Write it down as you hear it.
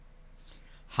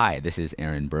Hi, this is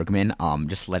Aaron Bergman.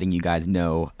 Just letting you guys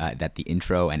know that the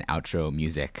intro and outro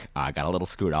music got a little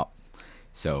screwed up.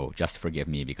 So just forgive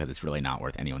me because it's really not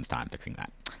worth anyone's time fixing that.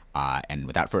 And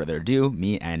without further ado,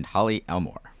 me and Holly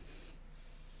Elmore.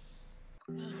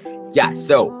 Yeah,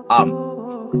 so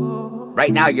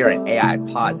right now you're an AI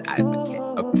pause advocate.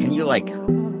 Can you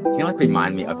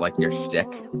remind me of like your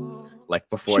shtick? Like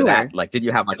before that, like did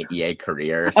you have like an EA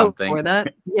career or something? Before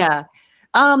that? Yeah.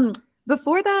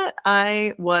 Before that,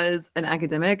 I was an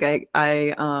academic.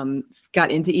 I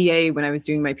got into EA when I was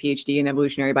doing my PhD in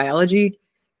evolutionary biology.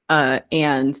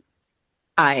 And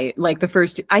I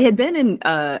had been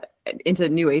into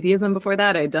new atheism before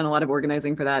that. I had done a lot of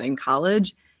organizing for that in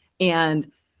college. And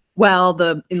while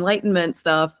the Enlightenment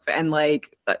stuff and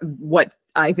what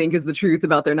I think is the truth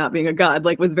about there not being a God,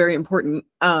 was very important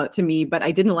to me, but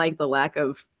I didn't like the lack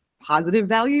of positive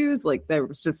values. There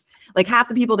was just half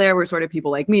the people there were sort of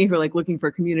people like me who are looking for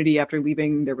community after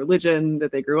leaving their religion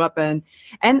that they grew up in.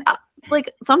 And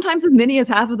sometimes as many as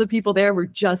half of the people there were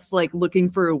just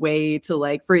looking for a way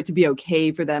to for it to be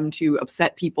okay for them to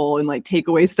upset people and take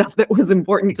away stuff that was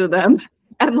important to them.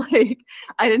 And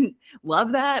I didn't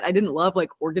love that. I didn't love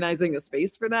organizing a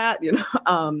space for that,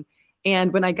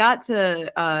 And when I got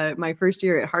to my first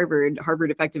year at Harvard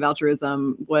Effective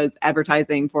Altruism was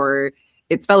advertising for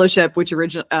its fellowship,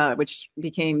 which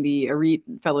became the Elite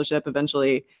Fellowship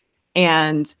eventually.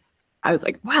 And I was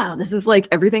like, wow, this is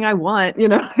everything I want,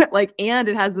 and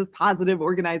it has this positive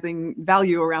organizing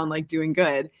value around doing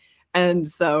good. And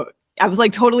so I was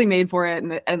totally made for it.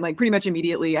 And pretty much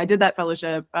immediately I did that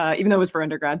fellowship, even though it was for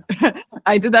undergrads.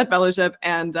 I did that fellowship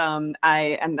and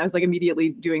I was immediately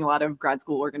doing a lot of grad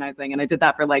school organizing. And I did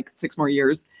that for 6 more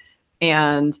years.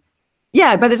 And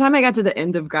yeah, by the time I got to the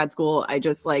end of grad school, I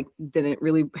just didn't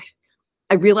really,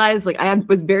 I realized I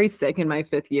was very sick in my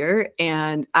 5th year.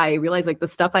 And I realized the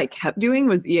stuff I kept doing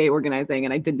was EA organizing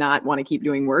and I did not want to keep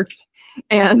doing work.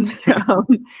 And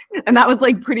that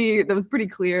was pretty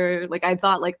clear. I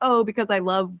thought oh, because I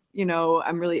love,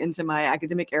 I'm really into my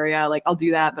academic area, I'll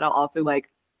do that, but I'll also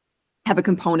have a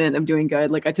component of doing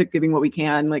good. I took Giving What We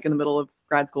Can, in the middle of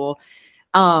grad school.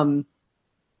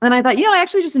 And I thought, I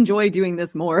actually just enjoy doing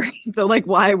this more. So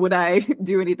why would I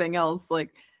do anything else?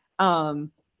 And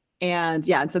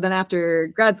so then after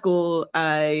grad school,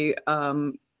 I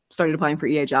started applying for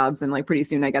EA jobs, and pretty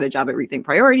soon I got a job at Rethink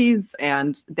Priorities,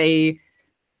 and they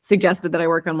suggested that I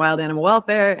work on wild animal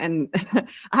welfare. And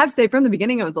I have to say, from the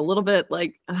beginning, I was a little bit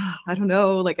I don't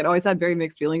know, I'd always had very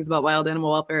mixed feelings about wild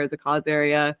animal welfare as a cause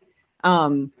area.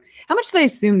 How much did I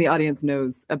assume the audience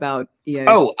knows about EA?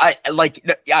 Oh,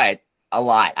 a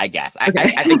lot, I guess.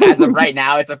 Okay. I think as of right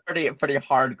now, it's a pretty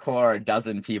hardcore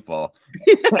dozen people.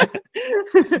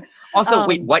 Also,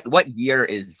 wait, what year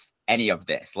is any of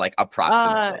this?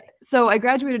 Approximately. So I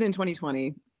graduated in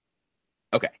 2020.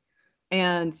 Okay.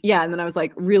 And yeah, and then I was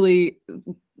really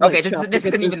okay. This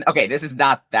isn't even okay. This is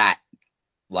not that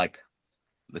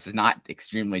this is not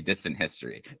extremely distant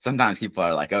history. Sometimes people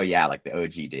are oh yeah, the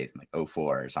OG days in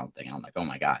 2004 or something. And I'm oh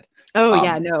my god. Oh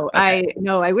yeah, no, okay.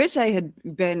 I wish I had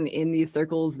been in these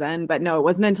circles then, but no, it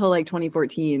wasn't until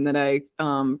 2014 that I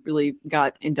really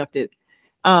got inducted.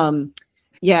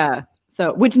 Yeah.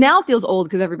 So, which now feels old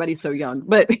because everybody's so young,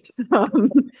 but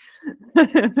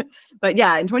but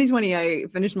yeah, in 2020 I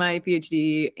finished my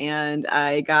PhD and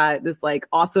I got this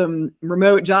awesome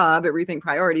remote job at Rethink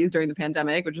Priorities during the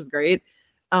pandemic, which was great.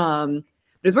 I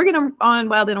was working on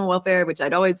wild animal welfare, which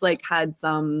I'd always had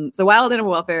some. So wild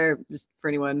animal welfare, just for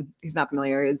anyone who's not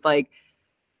familiar, is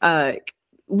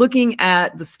looking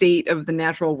at the state of the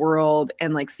natural world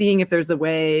and seeing if there's a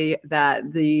way that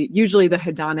usually the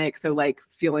hedonic, so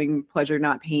feeling pleasure,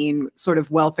 not pain, sort of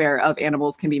welfare of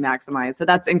animals can be maximized. So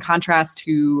that's in contrast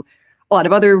to a lot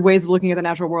of other ways of looking at the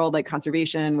natural world, like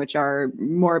conservation, which are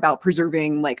more about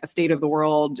preserving a state of the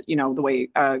world, the way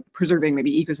preserving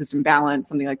maybe ecosystem balance,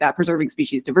 something like that, preserving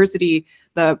species diversity.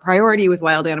 The priority with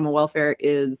wild animal welfare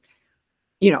is,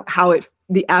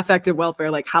 the affective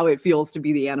welfare, how it feels to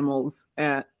be the animals.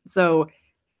 So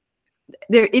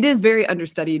it is very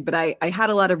understudied, but I had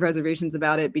a lot of reservations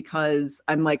about it because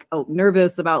I'm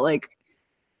nervous about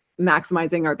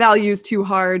maximizing our values too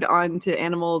hard onto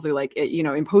animals or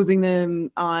imposing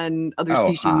them on other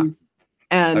species.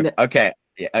 And okay.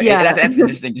 Yeah. That's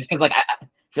interesting. Just because I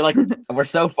feel we're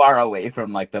so far away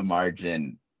from the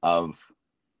margin of,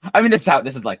 I mean, this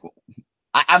is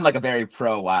I'm a very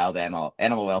pro wild animal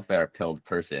welfare pilled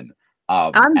person.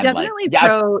 I'm definitely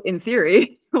pro in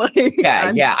theory.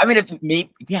 Yeah. I mean,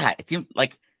 it seems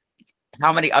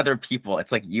how many other people?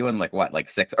 It's you and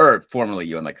 6, or formerly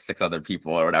you and 6 other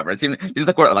people or whatever. It seems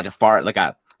we're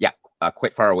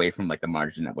quite far away from the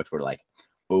margin at which we're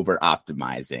over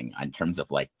optimizing in terms of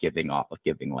like giving like,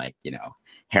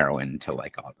 heroin to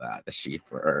like all the sheep,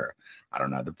 or I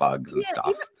don't know, the bugs and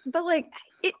stuff. But like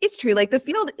it's true, like the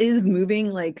field is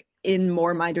moving like in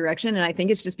more my direction, and I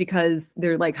think it's just because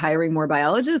they're like hiring more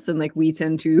biologists, and like we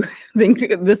tend to think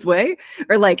this way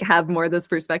or like have more of this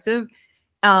perspective.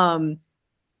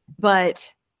 But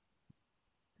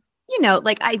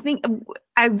like I think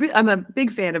I'm a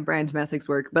big fan of Brian Tomasick's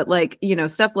work, but like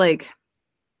stuff like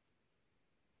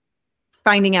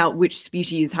finding out which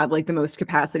species have like the most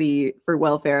capacity for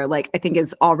welfare, like I think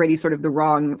is already sort of the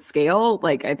wrong scale.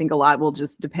 Like I think a lot will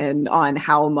just depend on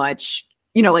how much,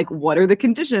 like what are the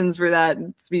conditions for that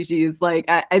species. Like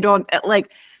I don't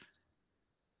like.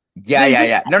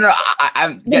 Yeah. No.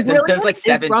 I'm there's like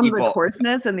 7 from people. The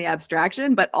coarseness and the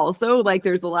abstraction, but also like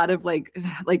there's a lot of like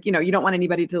you don't want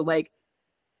anybody to like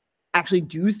actually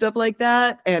do stuff like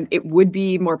that, and it would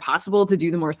be more possible to do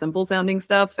the more simple sounding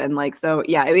stuff. And like, so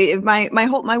yeah, I mean,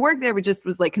 my work there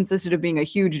was like consisted of being a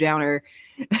huge downer.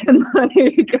 And like,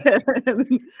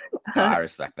 I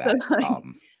respect that.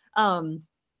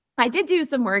 I did do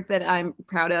some work that I'm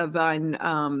proud of on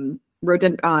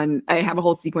I have a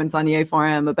whole sequence on EA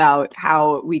Forum about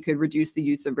how we could reduce the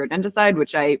use of rodenticide,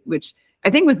 which I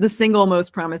think was the single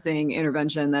most promising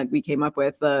intervention that we came up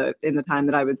with in the time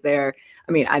that I was there.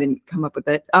 I mean, I didn't come up with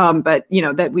it, but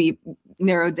that we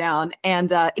narrowed down,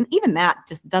 and even that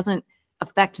just doesn't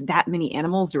affect that many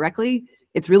animals directly.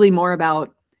 It's really more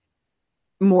about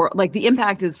like the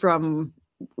impact is from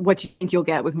what you think you'll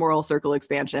get with moral circle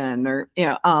expansion, or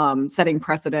setting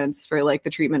precedents for like the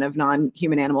treatment of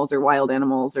non-human animals or wild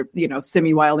animals, or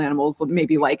semi-wild animals,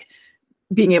 maybe like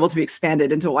being able to be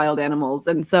expanded into wild animals.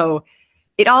 And so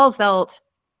it all felt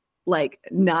like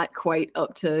not quite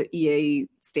up to EA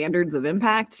standards of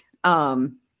impact.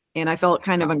 And I felt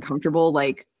kind of uncomfortable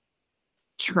like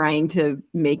trying to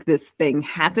make this thing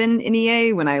happen in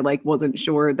EA when I like wasn't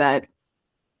sure that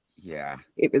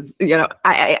it was,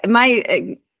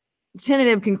 my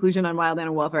tentative conclusion on wild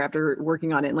animal welfare after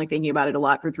working on it and like thinking about it a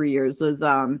lot for 3 years was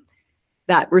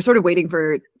that we're sort of waiting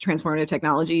for transformative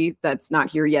technology that's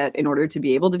not here yet in order to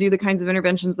be able to do the kinds of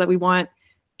interventions that we want.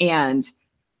 And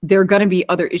there are going to be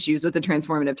other issues with the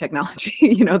transformative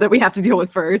technology, that we have to deal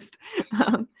with first.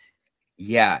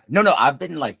 Yeah, no, I've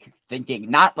been like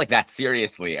thinking, not like that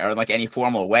seriously or like any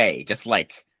formal way, just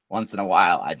like once in a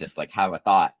while, I just like have a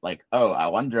thought like, oh, I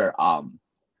wonder, how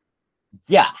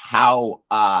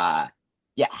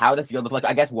the field of like,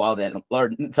 I guess wild animal,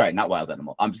 or sorry, not wild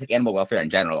animal, just like animal welfare in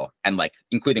general, and like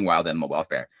including wild animal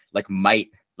welfare, like might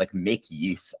like make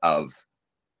use of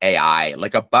AI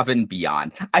like above and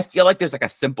beyond. I feel like there's like a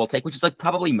simple take, which is like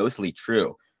probably mostly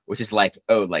true, which is like,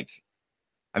 oh, like,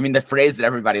 I mean, the phrase that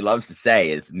everybody loves to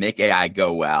say is make AI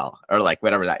go well, or like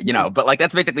whatever that, but like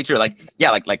that's basically true. Like,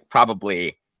 yeah, like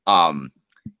probably, you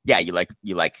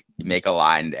make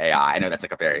aligned AI. I know that's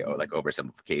like a very like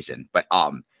oversimplification, but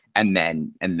and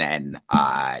then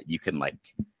you can like,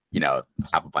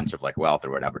 have a bunch of like wealth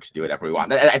or whatever to do whatever we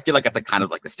want. I feel like that's like kind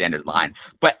of like the standard line.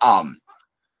 But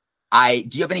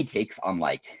do you have any takes on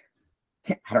like,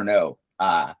 I don't know,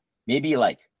 maybe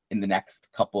like in the next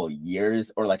couple of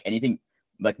years, or like anything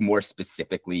like more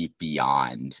specifically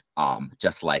beyond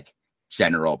just like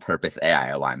general purpose AI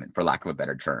alignment, for lack of a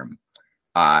better term,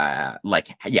 how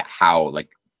like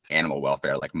animal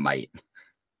welfare like might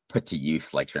put to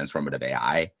use like transformative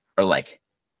AI, or like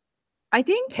I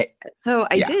think so.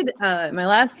 I did my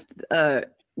last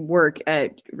work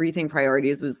at Rethink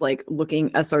Priorities was like looking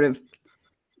a sort of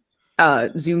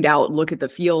zoomed out look at the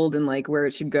field and like where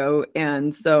it should go.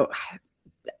 And so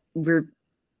we're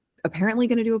apparently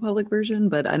going to do a public version,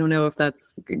 but I don't know if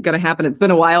that's going to happen. It's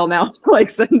been a while now, like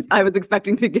since I was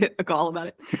expecting to get a call about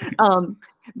it. I'm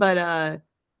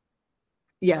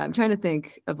trying to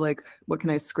think of like, what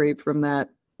can I scrape from that?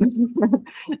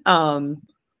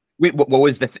 Wait, what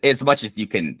was as much as you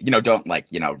can, don't like,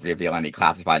 reveal any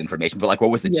classified information, but like,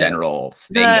 what was the general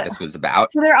thing that this was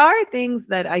about? So there are things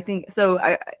that I think, so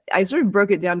I sort of broke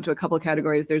it down to a couple of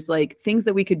categories. There's like things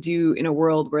that we could do in a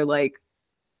world where like,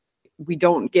 we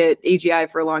don't get AGI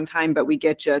for a long time, but we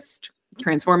get just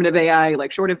transformative AI,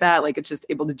 like short of that, like it's just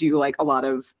able to do like a lot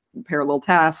of parallel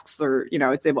tasks, or,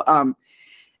 it's able,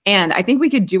 and I think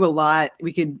we could do a lot.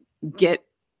 We could get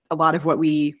a lot of what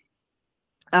we,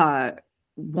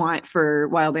 want for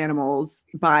wild animals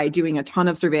by doing a ton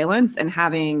of surveillance and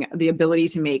having the ability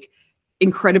to make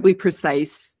incredibly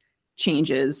precise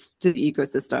changes to the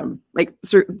ecosystem. Like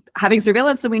having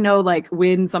surveillance so we know like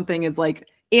when something is like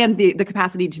and the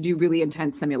capacity to do really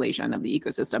intense simulation of the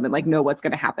ecosystem and like know what's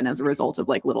going to happen as a result of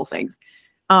like little things.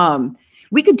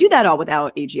 We could do that all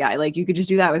without AGI. Like you could just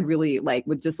do that with really like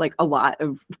with just like a lot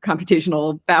of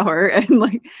computational power and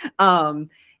like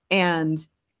and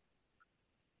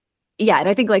yeah, and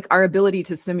I think like our ability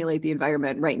to simulate the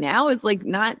environment right now is like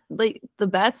not like the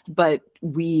best, but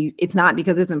it's not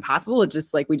because it's impossible. It's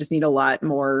just like we just need a lot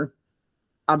more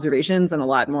observations and a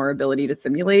lot more ability to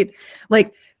simulate.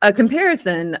 Like a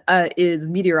comparison is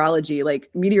meteorology. Like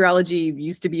meteorology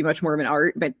used to be much more of an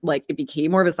art, but like it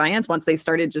became more of a science once they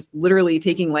started just literally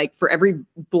taking like for every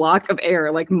block of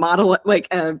air, like model like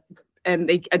and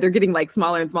they're getting like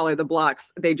smaller and smaller the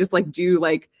blocks. They just like do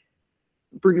like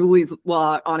Bernoulli's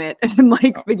law on it and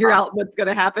like figure out what's going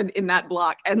to happen in that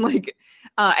block and like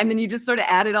and then you just sort of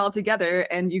add it all together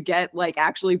and you get like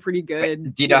actually pretty good.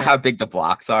 Wait, do you know how big the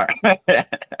blocks are?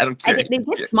 I'm curious. They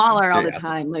get smaller all the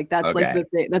time. Like that's like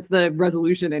that's the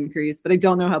resolution increase, but I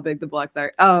don't know how big the blocks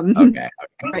are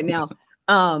right now.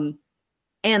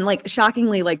 And like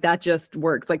shockingly, like that just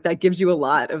works. Like that gives you a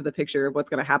lot of the picture of what's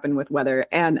going to happen with weather.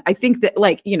 And I think that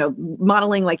like, you know,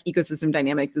 modeling like ecosystem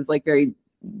dynamics is like very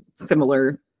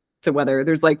similar to weather.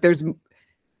 There's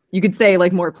you could say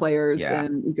like more players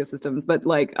and ecosystems, but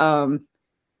like and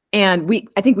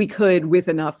I think we could with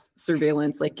enough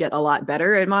surveillance like get a lot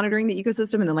better at monitoring the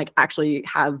ecosystem and then like actually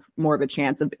have more of a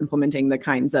chance of implementing the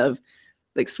kinds of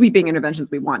like sweeping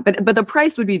interventions we want. But the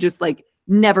price would be just like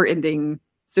never ending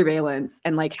surveillance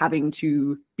and like having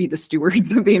to be the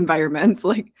stewards of the environment.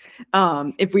 Like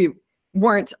if we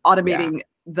weren't automating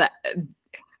that,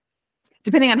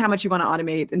 depending on how much you want to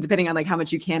automate and depending on like how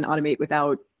much you can automate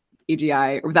without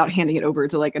AGI or without handing it over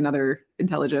to like another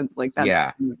intelligence, like that's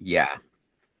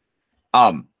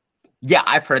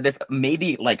I've heard this.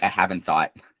 Maybe like I haven't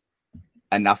thought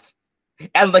enough,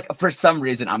 and like for some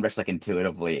reason I'm just like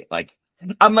intuitively like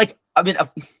I'm like I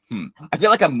feel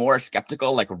like I'm more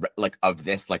skeptical like of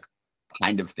this like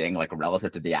kind of thing like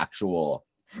relative to the actual.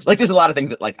 Like there's a lot of things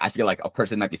that like I feel like a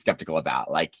person might be skeptical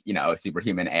about, like, you know,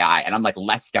 superhuman AI, and I'm like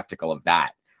less skeptical of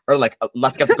that, or like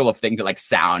less skeptical of things that like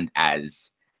sound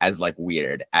as like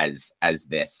weird as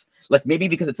this. Like maybe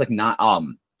because it's like not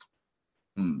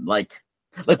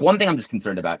like one thing I'm just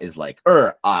concerned about is like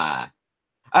I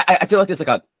feel like there's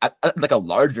like a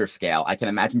larger scale. I can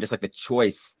imagine just like the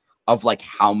choice of like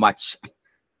how much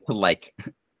to like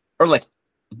or like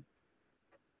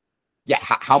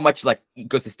how much like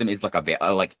ecosystem is like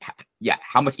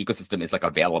how much ecosystem is like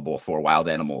available for wild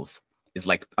animals is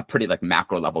like a pretty like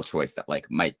macro level choice that like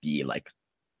might be like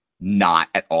not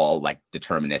at all like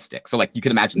deterministic. So like you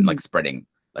can imagine like spreading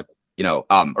like, you know,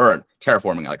 or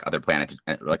terraforming like other planets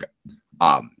like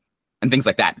and things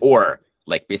like that, or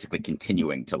like basically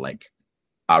continuing to like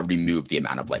remove the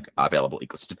amount of like available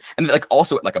ecosystem, and like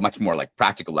also at like a much more like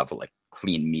practical level, like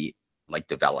clean meat like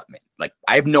development. Like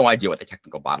I have no idea what the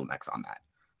technical bottlenecks on that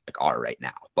like are right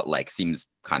now, but like seems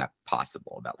kind of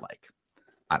possible that like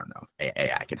I don't know,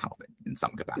 AI can help it in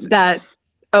some capacity. I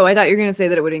thought you were going to say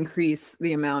that it would increase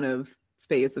the amount of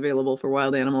space available for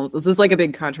wild animals. This is like a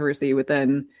big controversy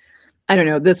within, I don't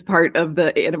know, this part of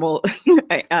the animal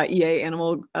EA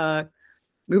animal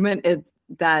movement. It's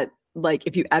that like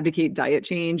if you advocate diet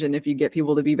change and if you get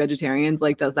people to be vegetarians,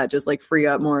 like does that just like free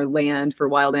up more land for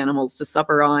wild animals to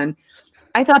suffer on?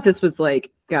 I thought this was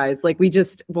like, guys, like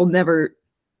we'll never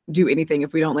do anything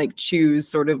if we don't like choose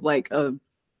sort of like a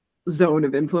zone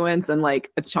of influence and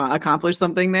like accomplish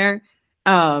something there.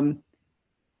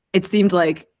 It seemed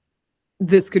like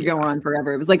this could go on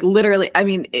forever. It was like literally, I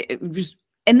mean, it just,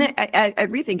 and then I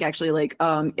Rethink actually like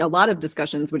a lot of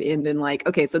discussions would end in like,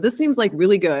 okay, so this seems like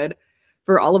really good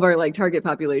for all of our like target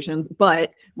populations,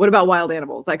 but what about wild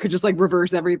animals? That could just like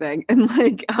reverse everything. And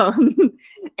like,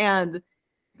 and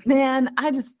man, I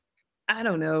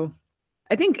don't know.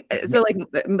 I think so like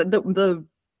the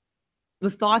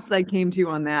thoughts I came to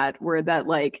on that were that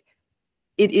like,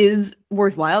 it is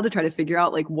worthwhile to try to figure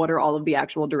out like what are all of the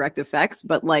actual direct effects,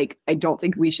 but like I don't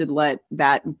think we should let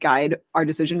that guide our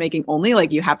decision making only.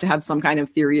 Like you have to have some kind of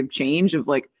theory of change of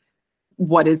like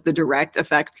what is the direct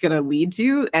effect going to lead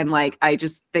to, and like I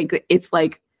just think that it's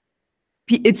like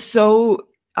it's so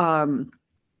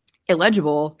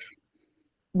illegible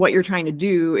what you're trying to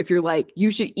do if you're like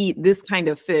you should eat this kind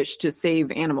of fish to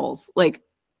save animals. Like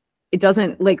it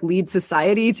doesn't like lead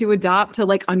society to adopt, to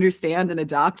like understand and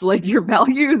adopt like your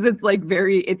values. It's like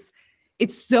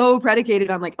it's so predicated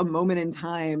on like a moment in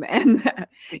time. And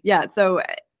yeah, so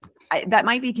that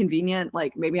might be convenient.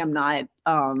 Like maybe I'm not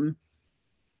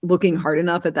looking hard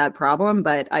enough at that problem,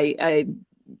 but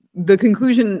the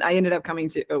conclusion I ended up coming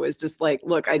to was just like,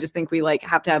 look, I just think we like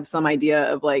have to have some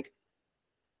idea of like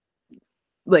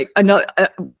like another,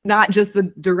 not just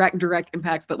the direct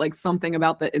impacts, but like something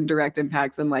about the indirect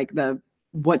impacts and like the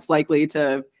what's likely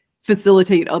to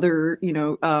facilitate other,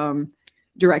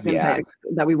 direct impacts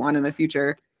that we want in the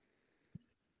future.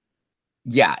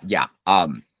 Yeah.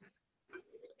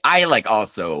 I like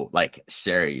also like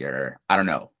share your, I don't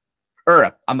know,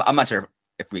 or I'm not sure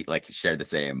if we like share the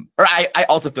same, or I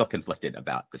also feel conflicted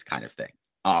about this kind of thing.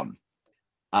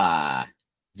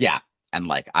 Yeah, and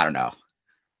like I don't know,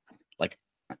 like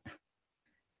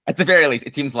at the very least,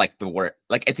 it seems like the word,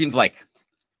 like it seems like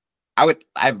I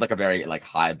have like a very like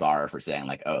high bar for saying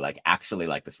like, oh, like actually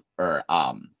like this, or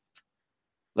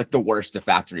like the worst of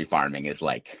factory farming is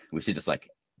like we should just like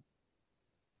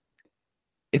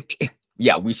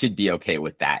yeah, we should be okay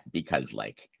with that because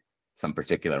like some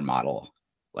particular model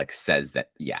like says that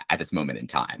at this moment in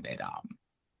time it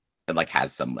like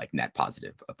has some like net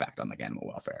positive effect on like animal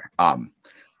welfare.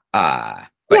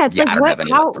 It's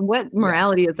like what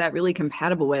morality is that really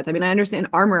compatible with? I mean, I understand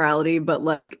our morality, but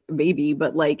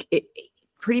like it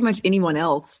pretty much anyone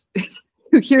else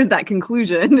who hears that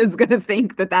conclusion is going to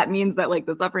think that means that like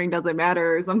the suffering doesn't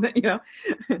matter or something,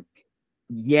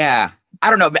 Yeah, I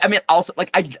don't know. I mean, also like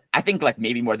I think like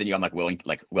maybe more than you, I'm like willing to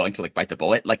like bite the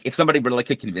bullet. Like if somebody really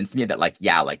could convince me that like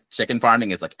like chicken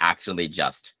farming is like actually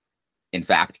just in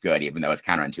fact good, even though it's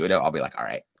counterintuitive, I'll be like, all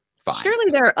right, fine.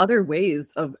 Surely there are other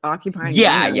ways of occupying.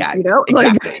 Yeah, exactly.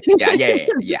 Like,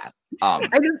 yeah.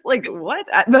 I just like what?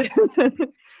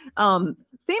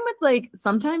 Same with like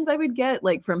sometimes I would get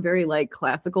like from very like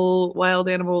classical wild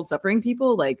animal suffering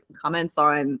people like comments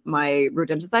on my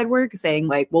rodenticide work saying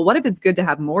like, well, what if it's good to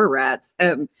have more rats?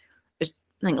 Just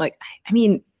like I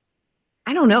mean,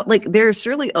 I don't know. Like there are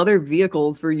surely other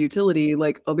vehicles for utility,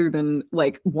 like other than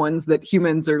like ones that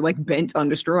humans are like bent on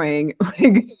destroying.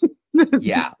 Like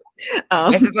yeah.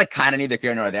 This is like kind of neither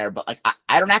here nor there, but like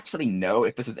I don't actually know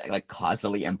if this is like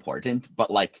causally important, but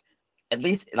like at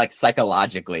least like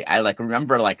psychologically, I like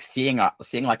remember like seeing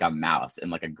like a mouse in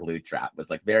like a glue trap was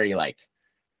like very like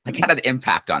had an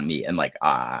impact on me and like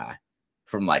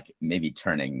from like maybe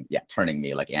turning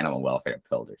me like animal welfare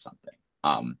pilled or something.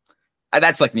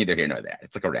 That's like neither here nor there.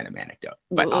 It's like a random anecdote,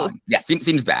 but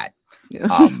seems bad.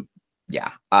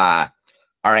 Yeah. All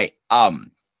right.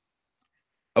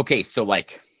 Okay, so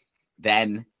like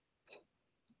then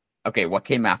what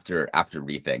came after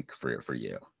Rethink for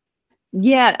you?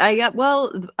 Yeah, I got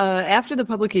after the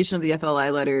publication of the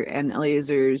FLI letter and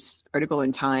Eliezer's article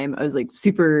in Time, I was like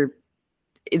super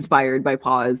inspired by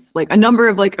Pause. Like a number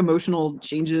of like emotional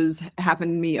changes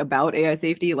happened to me about AI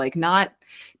safety. Like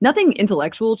nothing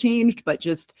intellectual changed, but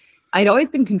just I'd always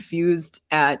been confused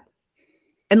at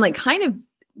and like kind of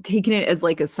taken it as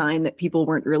like a sign that people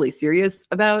weren't really serious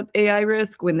about AI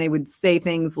risk when they would say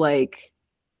things like,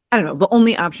 I don't know, the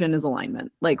only option is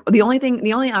alignment. Like the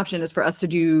only option is for us to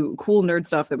do cool nerd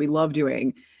stuff that we love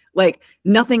doing. Like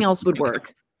nothing else would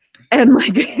work. And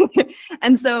like,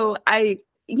 and so I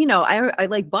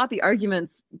like bought the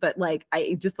arguments, but like,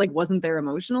 I just like wasn't there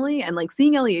emotionally. And like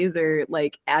seeing Eliezer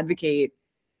like advocate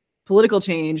political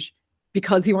change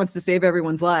because he wants to save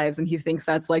everyone's lives. And he thinks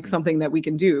that's like something that we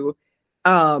can do.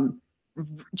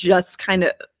 Just kind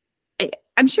of,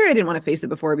 I'm sure I didn't want to face it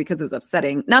before because it was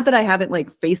upsetting. Not that I haven't like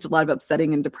faced a lot of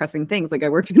upsetting and depressing things. Like I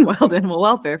worked in wild animal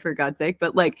welfare for God's sake,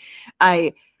 but like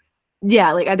there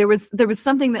was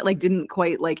something that like didn't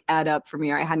quite like add up for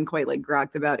me, or I hadn't quite like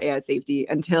grokked about AI safety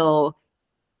until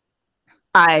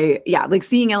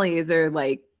seeing Eliezer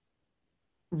like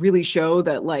really show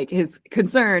that like his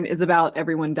concern is about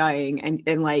everyone dying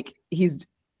and like he's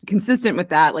consistent with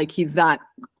that. Like he's not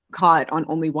caught on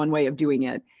only one way of doing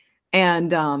it.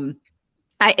 And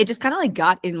it just kind of like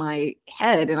got in my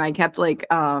head and I kept like,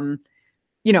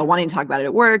 wanting to talk about it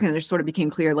at work, and it just sort of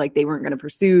became clear like they weren't going to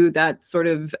pursue that sort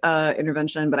of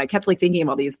intervention. But I kept like thinking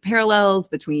about these parallels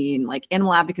between like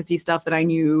animal advocacy stuff that I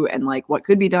knew and like what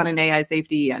could be done in AI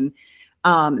safety. And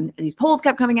these polls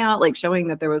kept coming out like showing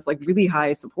that there was like really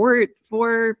high support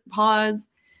for Pause.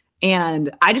 And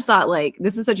I just thought like,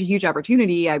 this is such a huge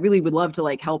opportunity. I really would love to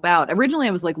like help out. Originally,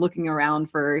 I was like looking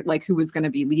around for like who was going to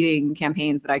be leading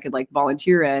campaigns that I could like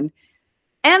volunteer in.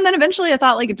 And then eventually I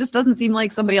thought like, it just doesn't seem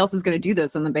like somebody else is going to do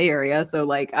this in the Bay Area. So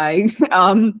like I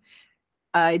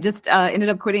just ended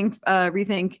up quitting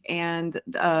Rethink and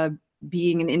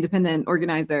being an independent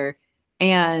organizer.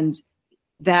 And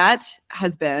that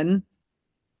has been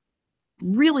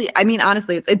really, I mean,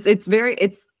 honestly,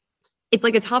 it's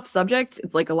like a tough subject.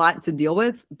 It's like a lot to deal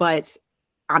with, but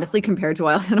honestly, compared to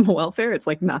wild animal welfare, it's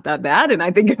like not that bad. And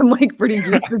I think I'm like pretty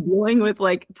used to dealing with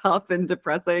like tough and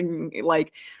depressing,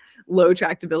 like low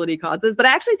tractability causes. But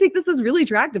I actually think this is really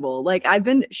tractable. Like I've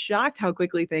been shocked how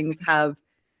quickly things have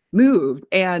moved.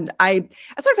 And I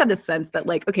sort of had this sense that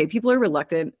like, okay, people are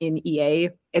reluctant in EA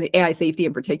and AI safety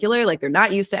in particular. Like they're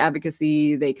not used to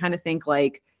advocacy. They kind of think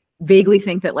like, vaguely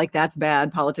think that like that's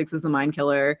bad. Politics is the mind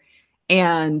killer.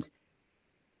 And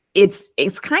it's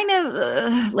kind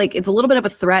of like it's a little bit of a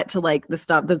threat to like the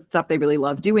stuff they really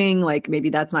love doing. Like maybe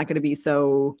that's not going to be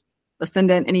so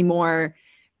ascendant anymore.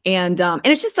 And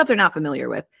it's just stuff they're not familiar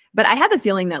with. But I had the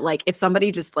feeling that like if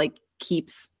somebody just like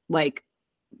keeps like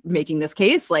making this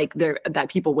case, like that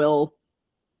people will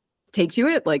take to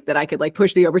it, like that I could like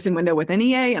push the Overton window within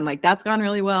EA, and like that's gone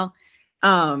really well.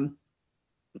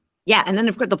 Yeah, and then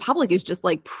of course the public is just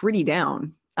like pretty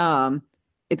down.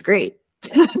 It's great.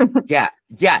 yeah.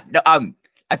 No,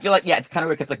 I feel like it's kind of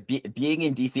weird because like being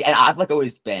in DC, and I've like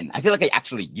always been. I feel like I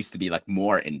actually used to be like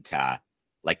more into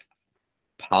like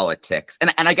politics,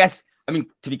 and I guess I mean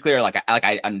to be clear, like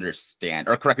I understand,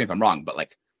 or correct me if I'm wrong, but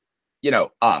like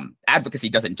advocacy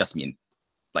doesn't just mean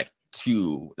like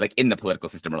to like in the political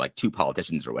system or like to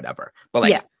politicians or whatever, but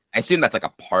like I assume that's like a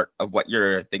part of what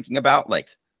you're thinking about, like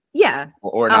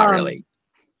or not really.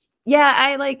 Yeah,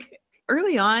 I like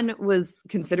early on was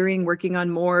considering working on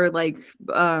more like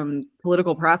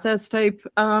political process type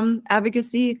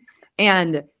advocacy,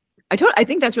 and I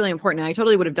think that's really important. I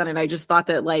totally would have done it. I just thought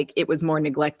that like it was more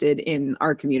neglected in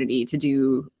our community to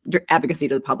do advocacy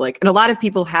to the public, and a lot of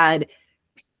people had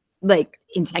like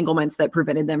entanglements that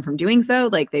prevented them from doing so.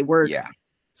 Like they work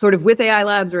sort of with AI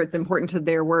labs, or it's important to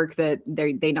their work that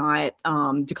they not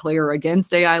declare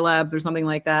against AI labs or something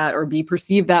like that, or be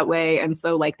perceived that way. And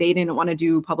so like they didn't want to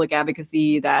do public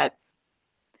advocacy that,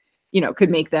 could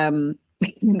make them,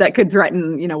 that could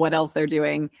threaten, what else they're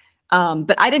doing.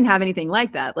 But I didn't have anything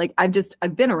like that. Like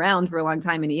I've been around for a long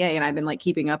time in EA, and I've been like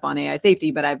keeping up on AI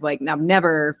safety, but I've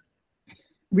never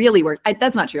really worked.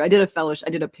 That's not true. I did a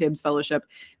PIBS fellowship,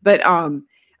 but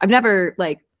I've never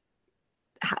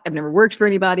worked for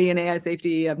anybody in AI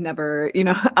safety. I've never,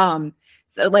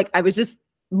 so like I was just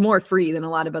more free than a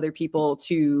lot of other people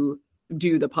to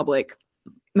do the public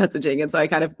messaging. And so I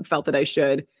kind of felt that I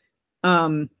should.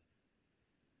 I'm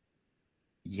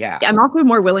also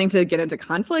more willing to get into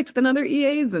conflict than other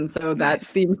EAs. And so that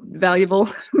seemed valuable.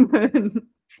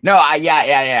 No, I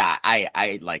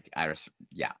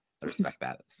respect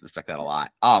that. I respect that a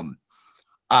lot.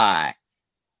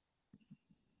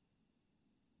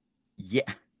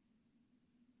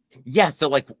 Yeah. So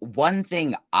like one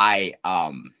thing I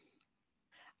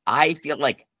feel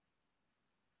like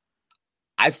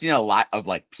I've seen a lot of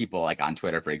like people like on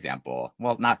Twitter, for example.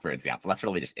 Well, not for example, that's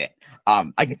really just it.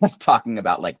 I guess talking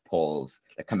about like polls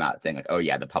that come out saying like, oh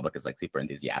yeah, the public is like super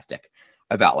enthusiastic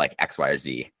about like X, Y, or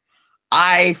Z.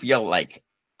 I feel like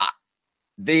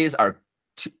these are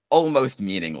almost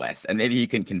meaningless, and maybe you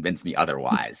can convince me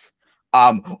otherwise.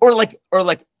 Or like,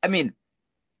 I mean,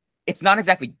 it's not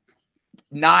exactly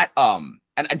not and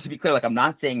to be clear, like I'm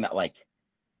not saying that like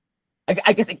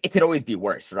I guess it could always be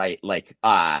worse, right? Like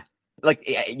all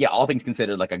things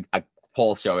considered, like a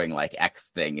poll showing like X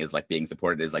thing is like being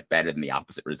supported is like better than the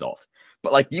opposite result.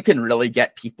 But like you can really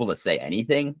get people to say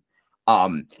anything.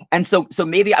 And so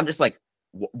maybe I'm just like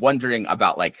wondering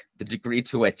about like the degree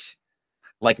to which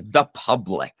like the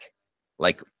public,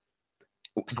 like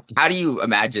how do you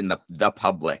imagine the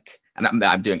public, and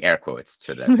I'm doing air quotes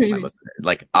to my listeners,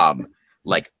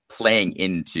 like playing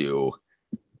into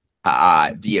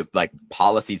the like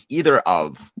policies either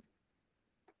of,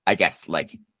 I guess,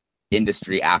 like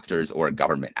industry actors or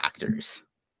government actors?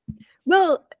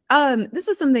 Well, this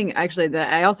is something actually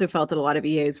that I also felt that a lot of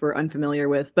EAs were unfamiliar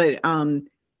with, but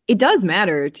it does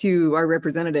matter to our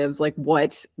representatives, like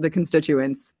what the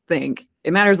constituents think.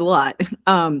 It matters a lot.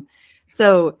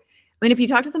 So, I mean, if you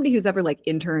talk to somebody who's ever like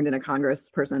interned in a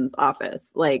congressperson's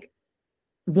office, like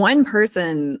one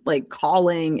person like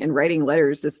calling and writing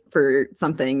letters just for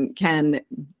something can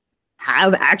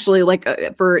have actually like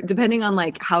for depending on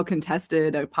like how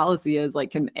contested a policy is,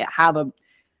 like can have a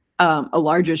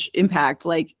largish impact.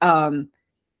 Like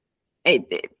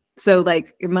so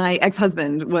like my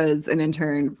ex-husband was an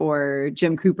intern for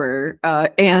Jim Cooper,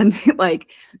 and like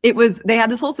they had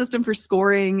this whole system for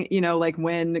scoring, like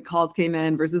when calls came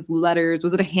in versus letters.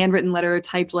 Was it a handwritten letter, a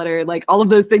typed letter? Like all of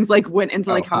those things like went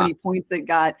into like how many points it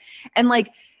got. And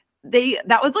like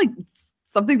that was like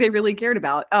something they really cared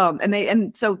about.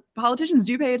 And so politicians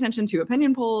do pay attention to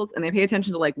opinion polls, and they pay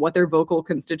attention to like what their vocal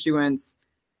constituents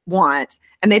want.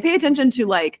 And they pay attention to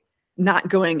like not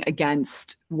going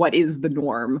against what is the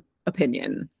norm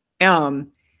opinion.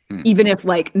 Even if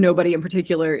like nobody in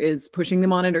particular is pushing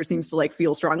them on it or seems to like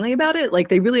feel strongly about it, like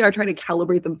they really are trying to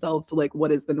calibrate themselves to like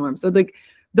what is the norm. So like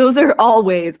those are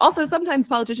always, also sometimes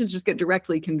politicians just get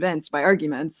directly convinced by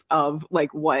arguments of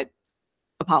like what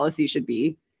a policy should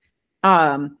be.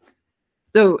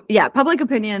 So yeah, public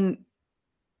opinion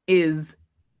is,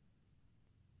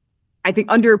 I think,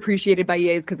 underappreciated by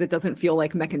EAs because it doesn't feel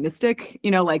like mechanistic.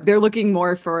 Like they're looking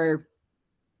more for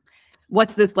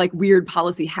what's this like weird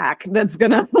policy hack that's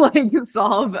gonna like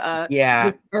solve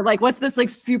or like what's this like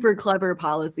super clever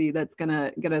policy that's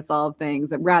gonna solve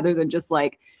things, rather than just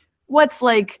like what's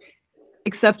like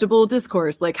acceptable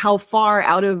discourse, like how far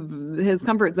out of his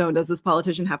comfort zone does this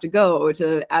politician have to go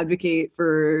to advocate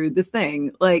for this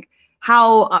thing, like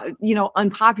how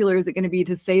unpopular is it going to be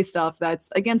to say stuff that's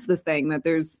against this thing that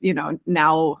there's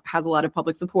now has a lot of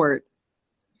public support.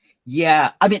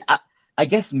 Yeah, I mean, I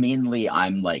guess mainly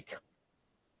I'm like,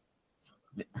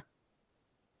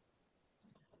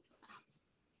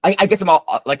 I guess I'm all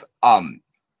like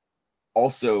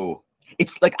also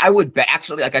it's like I would bet,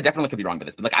 actually, like I definitely could be wrong with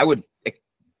this, but like I would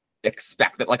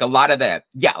expect that like a lot of the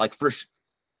like first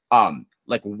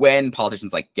like when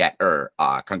politicians like get or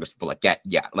Congress people like get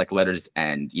like letters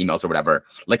and emails or whatever,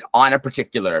 like on a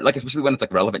particular, like especially when it's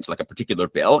like relevant to like a particular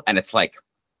bill, and it's like,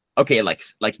 okay, like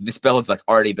this bill has like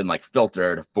already been like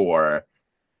filtered for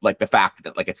like the fact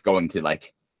that like it's going to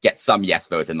like get some yes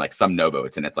votes and like some no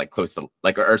votes, and it's like close to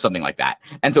like or something like that.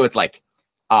 And so it's like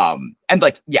and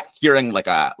like hearing like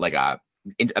a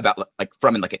about like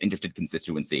from like an interested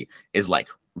constituency is like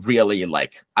really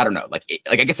like I don't know, like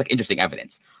I guess like interesting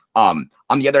evidence. On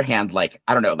the other hand, like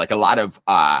I don't know, like a lot of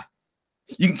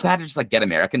you can kind of just like get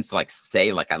Americans to like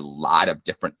say like a lot of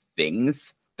different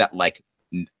things that like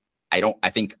I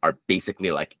think are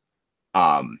basically like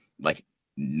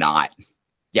not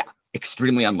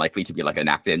extremely unlikely to be like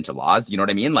enacted into laws. You know what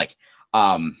I mean? Like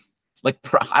I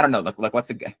don't know, like what's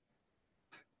a good,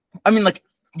 I mean, like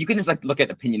you can just like look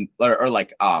at opinion or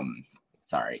like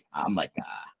sorry, I'm like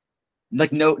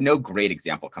no great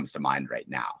example comes to mind right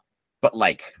now, but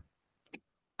like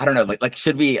I don't know, like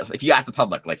should we, if you ask the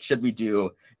public, like should we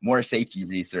do more safety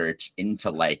research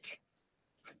into like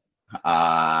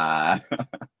I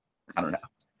don't know,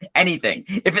 anything?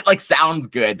 If it like sounds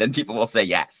good, then people will say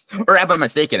yes. Or am I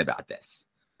mistaken about this?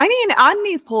 I mean, on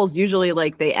these polls, usually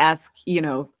like they ask,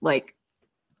 like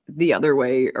the other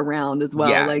way around as well.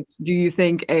 Yeah. Like, do you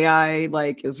think AI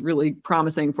like is really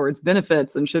promising for its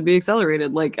benefits and should be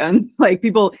accelerated? Like, and like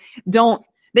people don't,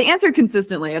 they answer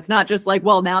consistently. It's not just like,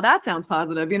 well, now that sounds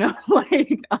positive,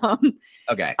 like,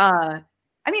 Okay.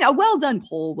 I mean, a well-done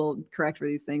poll will correct for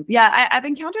these things. Yeah, I've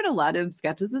encountered a lot of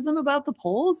skepticism about the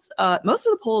polls. Most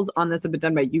of the polls on this have been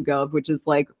done by YouGov, which is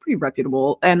like pretty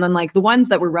reputable. And then like the ones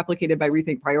that were replicated by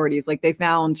Rethink Priorities, like they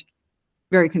found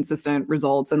very consistent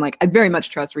results. And like I very much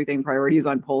trust Rethink Priorities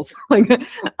on polls. Like,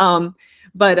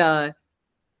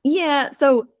 yeah.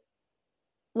 So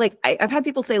like I've had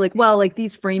people say like, well, like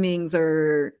these framings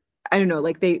are, I don't know,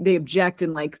 like they object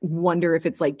and like wonder if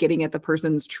it's like getting at the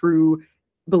person's true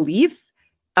belief.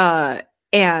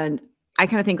 And I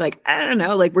kind of think like, I don't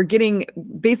know, like we're getting,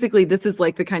 basically this is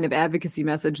like the kind of advocacy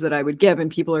message that I would give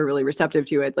and people are really receptive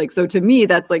to it. Like, so to me,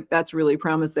 that's really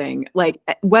promising. Like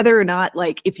whether or not,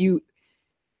 like if you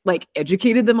like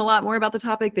educated them a lot more about the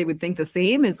topic, they would think the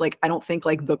same is like, I don't think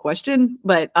like the question,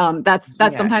 but that's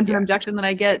sometimes an objection that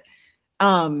I get.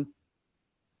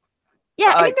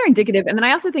 Yeah, I think they're indicative. And then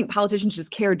I also think politicians just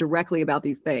care directly about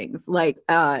these things. Like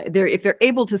if they're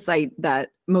able to cite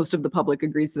that most of the public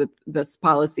agrees with this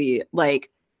policy,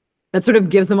 like that sort of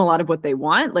gives them a lot of what they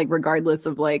want, like regardless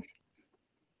of like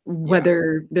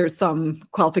whether there's some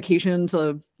qualification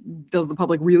to, does the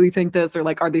public really think this, or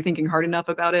like are they thinking hard enough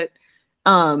about it?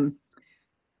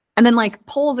 And then like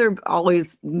polls are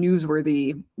always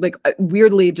newsworthy, like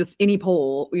weirdly just any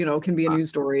poll, can be a news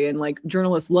story, and like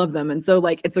journalists love them. And so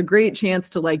like it's a great chance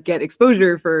to like get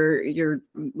exposure for your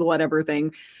whatever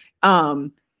thing.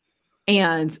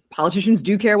 And politicians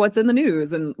do care what's in the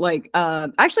news. And like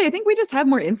actually I think we just have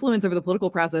more influence over the political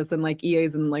process than like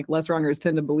EAs and like less wrongers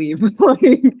tend to believe.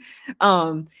 Like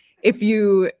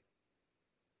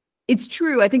it's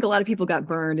true. I think a lot of people got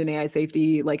burned in AI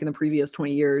safety, like in the previous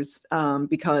 20 years,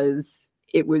 because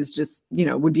it was just,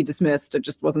 would be dismissed. It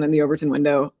just wasn't in the Overton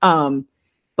window.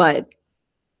 But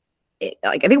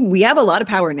like, I think we have a lot of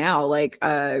power now. Like,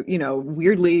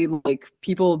 weirdly, like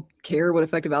people care what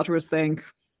effective altruists think.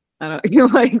 I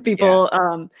don't, like people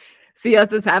see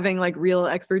us as having like real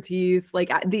expertise.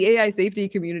 Like the AI safety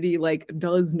community, like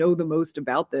does know the most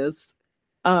about this.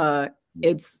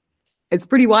 It's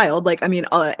pretty wild. Like, I mean,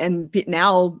 and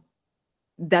now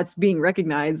that's being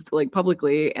recognized like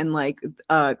publicly, and like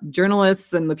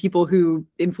journalists and the people who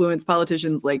influence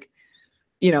politicians, like,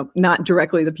 not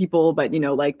directly the people, but,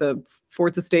 like the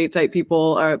fourth estate type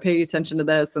people are paying attention to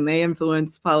this and they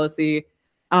influence policy.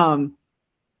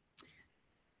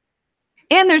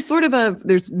 And there's sort of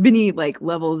there's many like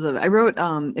levels of, I wrote,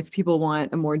 if people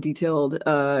want a more detailed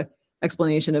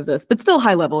explanation of this, but still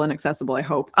high level and accessible, I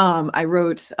hope. I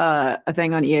wrote a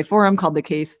thing on EA Forum called The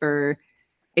Case for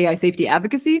AI Safety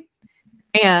Advocacy.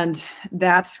 And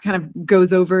that kind of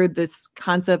goes over this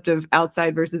concept of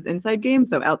outside versus inside game.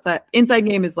 So inside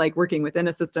game is like working within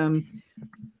a system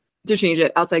to change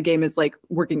it. Outside game is like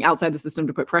working outside the system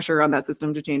to put pressure on that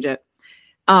system to change it.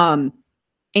 And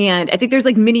I think there's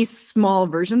like many small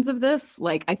versions of this.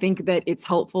 Like, I think that it's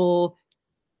helpful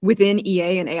within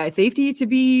EA and AI safety to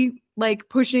be like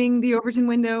pushing the Overton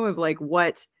window of like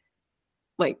what,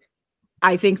 like,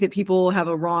 I think that people have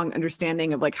a wrong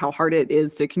understanding of like how hard it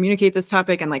is to communicate this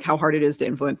topic and like how hard it is to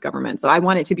influence government. So I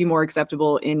want it to be more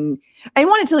acceptable I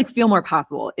want it to like feel more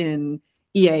possible in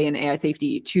EA and AI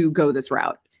safety to go this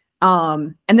route.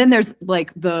 And then there's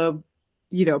like the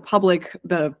public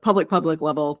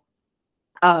level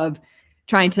of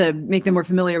trying to make them more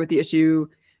familiar with the issue,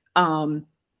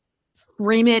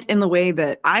 frame it in the way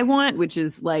that I want, which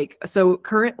is like, so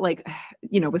current, like,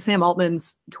 with Sam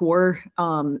Altman's tour,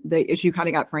 the issue kind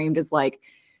of got framed as like,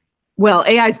 well,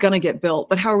 AI is going to get built,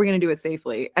 but how are we going to do it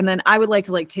safely? And then I would like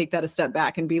to like take that a step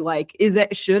back and be like,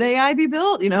 should AI be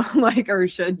built? Like, or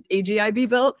should AGI be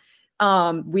built?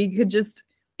 We could just,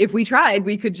 if we tried,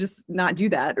 we could just not do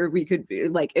that, or we could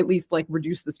like at least like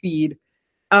reduce the speed.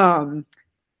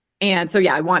 And so,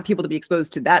 yeah, I want people to be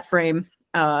exposed to that frame.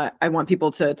 I want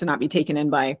people to not be taken in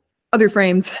by other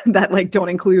frames that like don't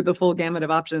include the full gamut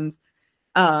of options.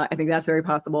 I think that's very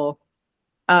possible.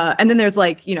 And then there's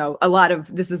like, a lot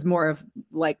of, this is more of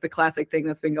like the classic thing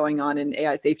that's been going on in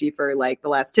AI safety for like the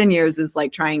last 10 years is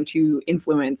like trying to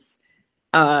influence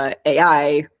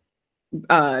AI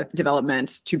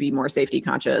development to be more safety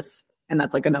conscious. And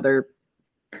that's like another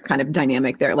kind of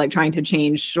dynamic there, like trying to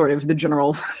change sort of the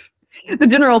general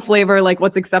flavor, like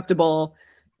what's acceptable.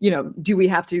 Do we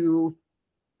have to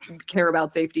care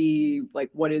about safety? Like,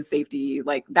 what is safety?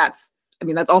 Like, that's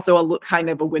also a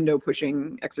kind of a window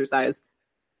pushing exercise.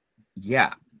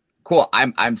 Yeah, cool.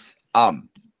 I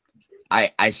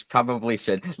probably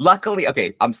should. Luckily,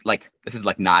 okay. This is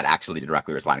like not actually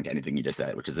directly responding to anything you just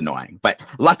said, which is annoying. But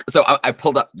so I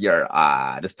pulled up your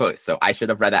this post, so I should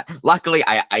have read that. Luckily,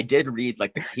 I did read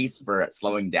like the case for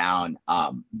slowing down.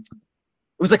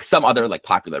 It was like some other like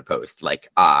popular post, like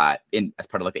as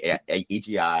part of like the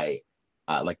AGI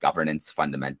like governance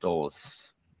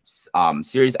fundamentals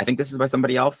series. I think this is by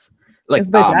somebody else. Like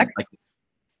Zach?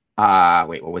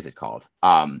 Wait, what was it called?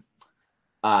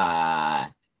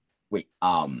 Wait,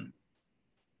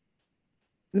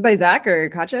 Is it by Zach or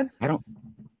Katja?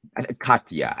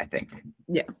 Katya, I think.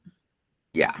 Yeah.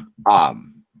 Yeah.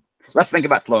 Let's think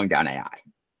about slowing down AI.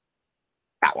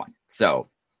 That one. So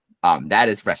that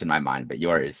is fresh in my mind, but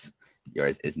yours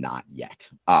is not yet.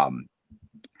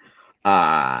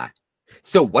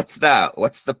 So what's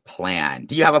the plan?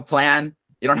 Do you have a plan?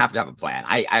 You don't have to have a plan.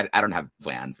 I don't have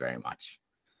plans very much.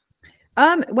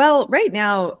 Well, right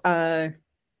now,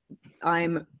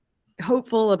 I'm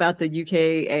hopeful about the UK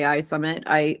AI summit.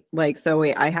 I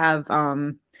have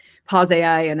Pause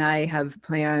AI and I have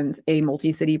planned a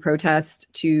multi-city protest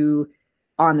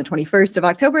on the 21st of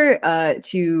October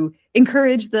to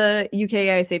encourage the UK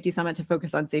AI Safety Summit to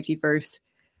focus on safety first,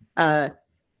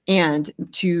 and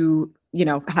to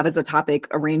have as a topic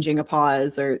arranging a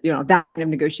pause or that kind of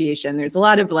negotiation. There's a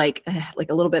lot of like a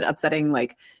little bit upsetting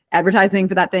like advertising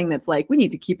for that thing that's like we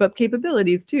need to keep up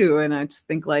capabilities too, and I just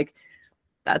think like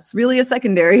that's really a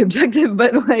secondary objective,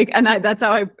 but like, and that's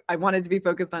how I wanted to be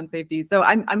focused on safety. So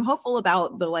I'm hopeful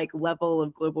about the like level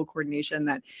of global coordination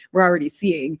that we're already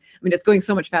seeing. I mean, it's going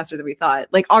so much faster than we thought.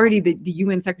 Like already the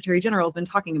UN Secretary General has been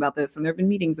talking about this, and there have been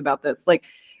meetings about this. Like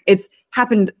it's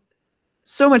happened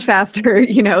so much faster,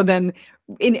 than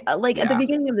in like at the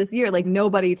beginning of this year. Like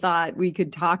nobody thought we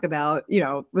could talk about,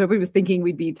 nobody was thinking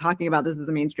we'd be talking about this as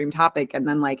a mainstream topic, and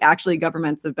then like actually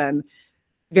governments have been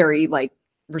very like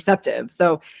receptive.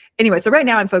 So anyway, so right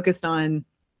now I'm focused on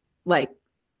like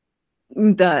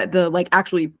the like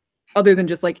actually other than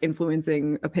just like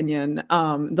influencing opinion,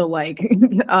 the like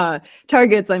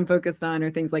targets I'm focused on are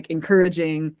things like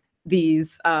encouraging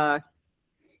these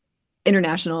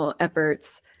international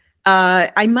efforts.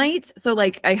 I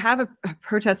have a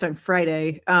protest on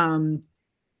Friday,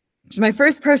 which is my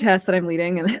first protest that I'm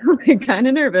leading, and I'm like kind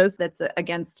of nervous. That's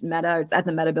against Meta. It's at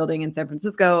the Meta building in San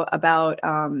Francisco about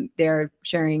their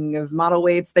sharing of model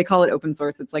weights. They call it open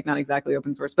source. It's like not exactly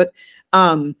open source, but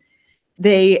I'm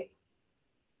probably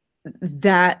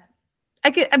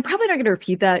not going to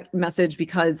repeat that message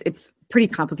because it's pretty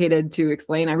complicated to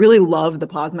explain. I really love the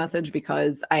pause message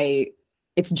because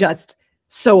it's just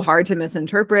so hard to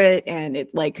misinterpret, and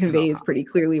it like conveys pretty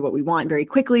clearly what we want very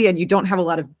quickly, and you don't have a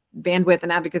lot of bandwidth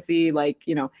and advocacy, like,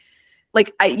 you know,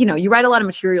 like you write a lot of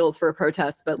materials for a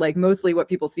protest, but like mostly what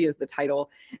people see is the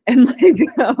title. And like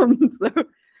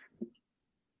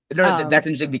that's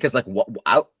interesting, because like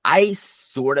I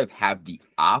sort of have the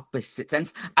opposite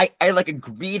sense. I like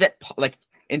agree that like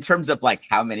in terms of like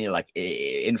how many like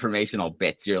informational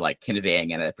bits you're like conveying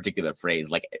in a particular phrase,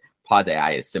 like pause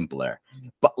AI is simpler,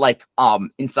 but like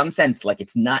in some sense, like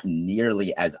it's not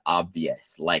nearly as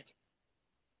obvious like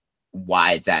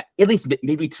why that, at least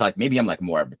maybe to like, maybe I'm like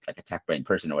more of like a tech brain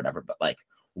person or whatever, but like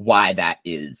why that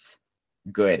is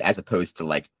good, as opposed to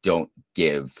like don't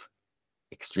give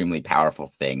extremely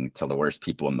powerful thing to the worst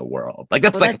people in the world. Like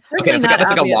that's like, okay, that's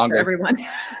like a longer everyone.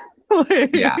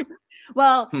 Yeah.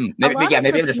 Well, maybe I'm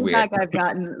just weird. I've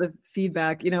gotten the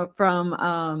feedback, you know,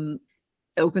 from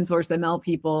open source ML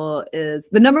people is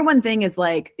the number one thing is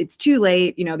like, it's too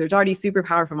late. You know, there's already super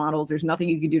powerful models. There's nothing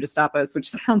you can do to stop us, which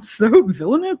sounds so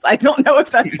villainous. I don't know if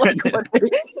that's like what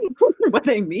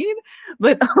they mean,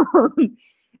 but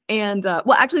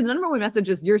well, actually the number one message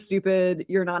is you're stupid.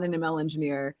 You're not an ML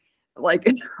engineer. Like,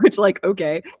 which like,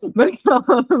 okay, but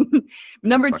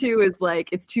number two is like,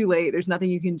 it's too late. There's nothing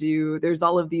you can do. There's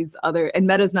all of these other, and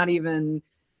Meta's not even,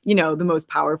 you know, the most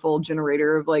powerful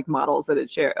generator of like models that it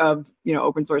share of, you know,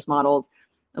 open source models.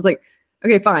 I was like,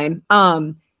 okay, fine.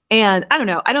 And I don't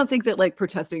know. I don't think that like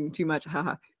protesting too much,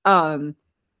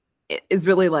 is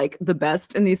really like the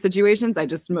best in these situations. I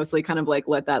just mostly kind of like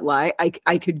let that lie.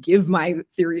 I could give my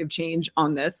theory of change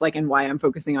on this, like, and why I'm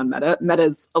focusing on Meta.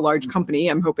 Meta's a large company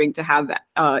I'm hoping to have that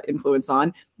influence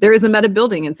on. There is a Meta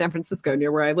building in San Francisco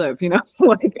near where I live, you know?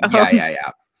 Like, yeah.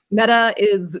 Meta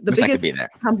is the biggest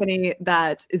company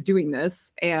that is doing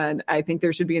this, and I think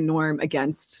there should be a norm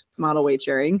against model weight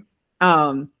sharing.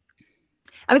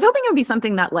 I was hoping it would be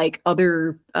something that like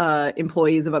other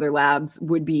employees of other labs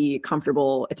would be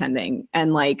comfortable attending,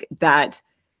 and like that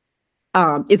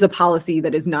is a policy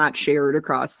that is not shared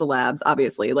across the labs,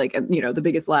 obviously. Like, you know, the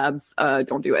biggest labs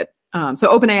don't do it. So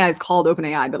OpenAI is called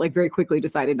OpenAI, but like very quickly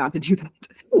decided not to do that.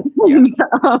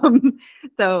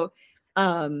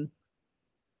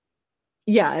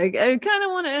 Yeah, I kind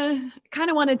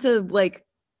of wanted to like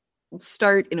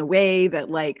start in a way that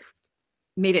like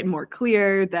made it more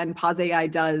clear than Pause AI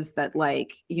does, that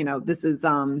like, you know, this is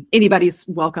anybody's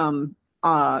welcome.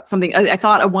 Something I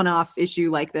thought a one-off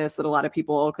issue like this that a lot of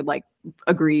people could like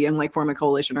agree and like form a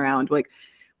coalition around like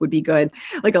would be good.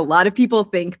 Like a lot of people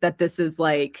think that this is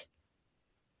like,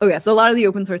 oh yeah, so a lot of the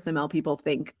open source ML people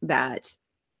think that,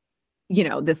 you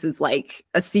know, this is like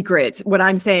a secret. What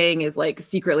I'm saying is like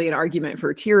secretly an argument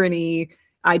for tyranny.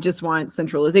 I just want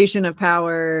centralization of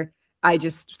power. I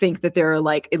just think that there are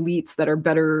like elites that are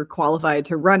better qualified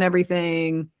to run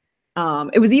everything.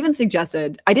 It was even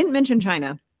suggested, I didn't mention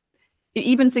China. It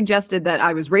even suggested that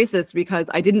I was racist because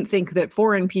I didn't think that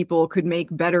foreign people could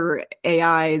make better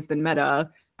AIs than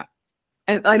Meta.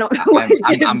 And I don't.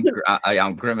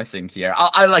 I'm grimacing here.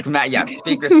 I like Matt. Yeah,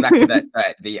 big respect to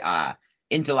that. The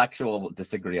intellectual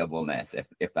disagreeableness,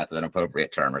 if that's an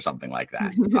appropriate term or something like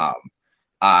that.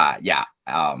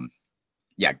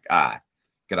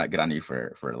 Good on you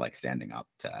for like standing up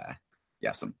to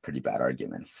some pretty bad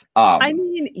arguments. I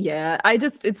mean, yeah,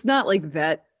 it's not like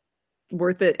that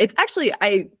worth it. It's actually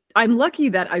I'm lucky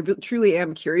that I truly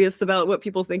am curious about what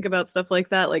people think about stuff like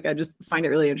that. Like I just find it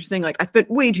really interesting. Like I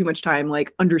spent way too much time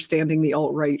like understanding the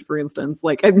alt-right, for instance.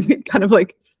 Like I'm kind of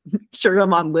like sure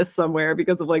I'm on lists somewhere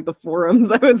because of like the forums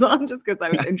I was on, just because I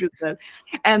was interested.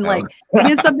 And like it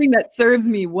is something that serves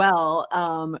me well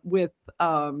with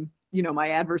you know, my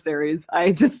adversaries.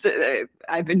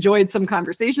 I've enjoyed some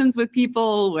conversations with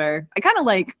people where I kind of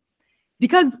like,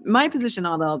 because my position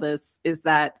on all this is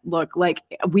that, look, like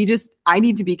I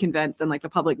need to be convinced, and like the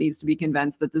public needs to be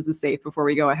convinced that this is safe before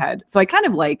we go ahead. So I kind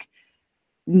of like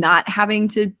not having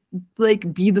to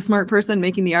like be the smart person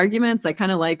making the arguments. I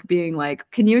kind of like being like,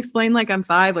 can you explain like I'm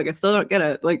 5? Like I still don't get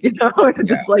it. Like, you know,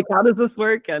 just like, how does this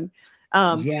work? And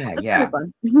yeah.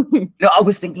 No, I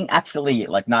was thinking actually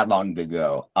like not long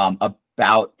ago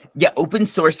about open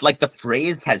source. Like the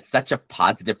phrase has such a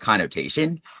positive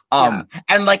connotation.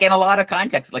 And like in a lot of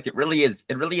contexts, like it really is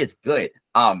good.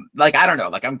 Like I don't know,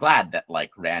 like I'm glad that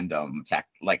like random tech,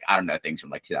 like I don't know, things from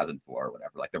like 2004 or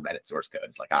whatever, like the Reddit source code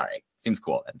is like, all right, seems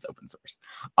cool that it's open source.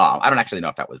 I don't actually know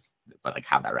if that was like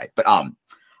have that right, but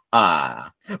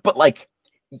like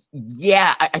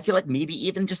yeah, I feel like maybe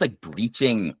even just like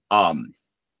breaching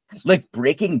like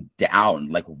breaking down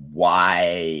like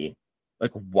why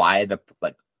the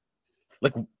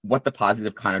like what the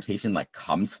positive connotation like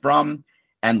comes from,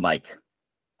 and like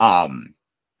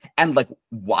and like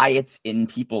why it's in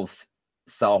people's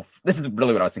this is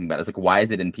really what I was thinking about. It's like, why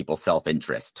is it in people's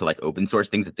self-interest to like open source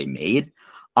things that they made?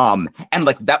 And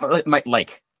like that might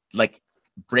like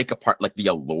break apart like the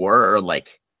allure or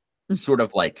like sort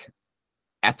of like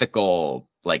ethical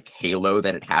like halo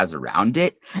that it has around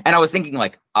it. And I was thinking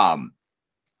like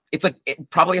it's like it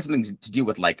probably has something to do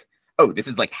with like, oh, this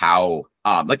is like how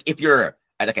like if you're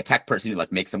like a tech person who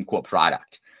like makes some cool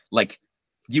product, like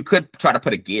you could try to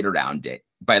put a gate around it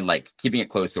by like keeping it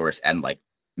closed source and like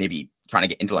maybe trying to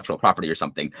get intellectual property or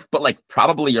something, but like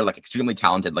probably you're like extremely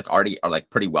talented, like already are like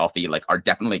pretty wealthy, like are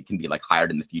definitely can be like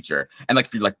hired in the future. And like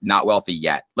if you're like not wealthy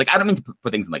yet, like I don't mean to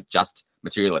put things in like just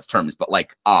materialist terms, but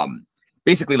like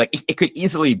basically like it could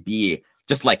easily be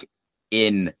just like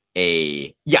in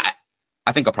a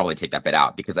I think I'll probably take that bit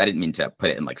out because I didn't mean to put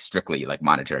it in like strictly like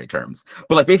monetary terms,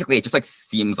 but like basically it just like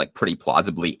seems like pretty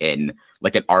plausibly in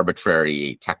like an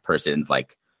arbitrary tech person's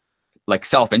like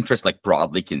self-interest, like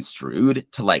broadly construed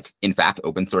to like in fact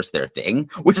open source their thing,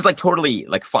 which is like totally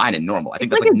like fine and normal. I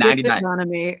think that's like 99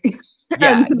 economy.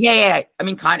 yeah. I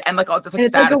mean, kind of, and like all just like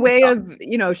it's like a way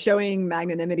of showing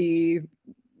magnanimity,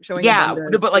 showing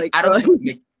abundance, but like I don't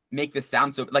know, make this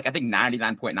sound so like I think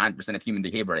 99.9% of human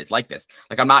behavior is like this.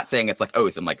 Like I'm not saying it's like, oh,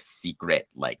 some like secret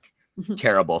like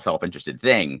terrible self-interested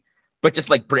thing, but just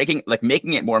like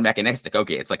making it more mechanistic.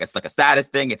 Okay, it's like a status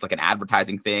thing, it's like an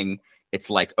advertising thing. It's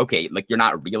like, okay, like you're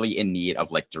not really in need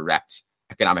of like direct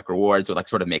economic rewards, or like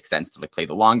sort of makes sense to like play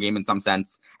the long game in some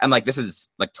sense. And like this is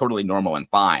like totally normal and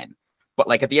fine. But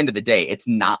like at the end of the day, it's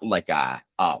not like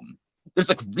there's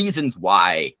like reasons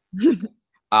why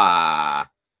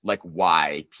like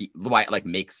why it like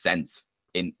makes sense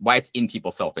in why it's in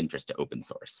people's self-interest to open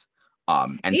source.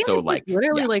 And so like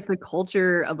literally like the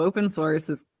culture of open source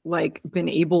has like been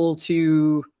able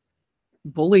to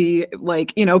bully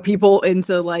like people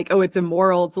into like, oh, it's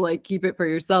immoral to like keep it for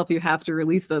yourself, you have to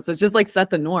release this. It's just like set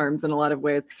the norms in a lot of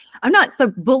ways.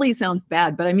 Bully sounds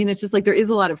bad, but I mean it's just like there is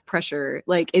a lot of pressure.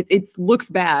 Like it looks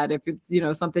bad if it's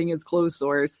something is closed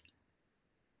source.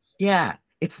 Yeah,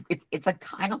 it's like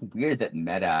kind of weird that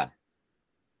Meta,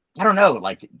 I don't know,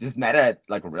 like does Meta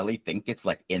like really think it's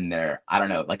like in there? I don't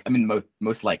know, like I mean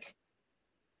most like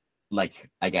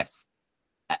I guess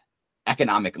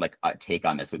economic like take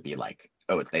on this would be like,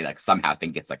 oh, they like somehow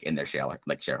think it's like in their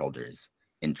shareholders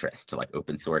interest to like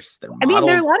open source their models. I mean,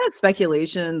 there are a lot of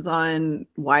speculations on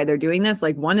why they're doing this.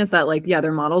 Like one is that like, yeah,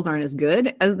 their models aren't as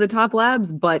good as the top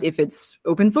labs, but if it's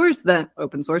open source,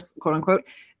 quote unquote,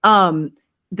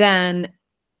 then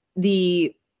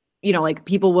the, like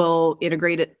people will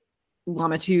integrate it,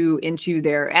 Llama 2 into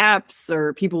their apps,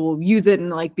 or people will use it and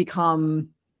like become,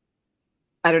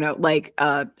 I don't know, like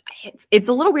it's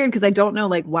a little weird because I don't know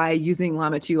like why using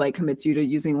Llama 2 like commits you to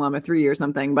using Llama 3 or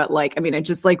something, but like I mean it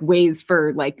just like ways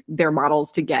for like their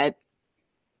models to get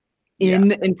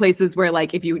in places where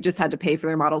like if you just had to pay for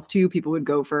their models too, people would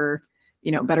go for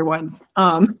better ones.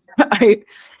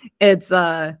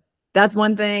 That's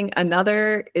one thing.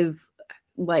 Another is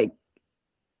like,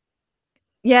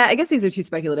 yeah, I guess these are too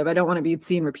speculative. I don't want to be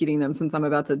seen repeating them since I'm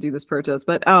about to do this protest,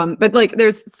 but like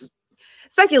there's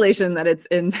speculation that it's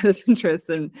in Meta's interests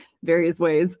in various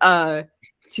ways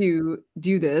to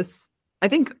do this. I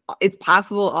think it's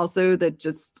possible also that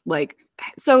just like,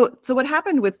 so what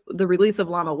happened with the release of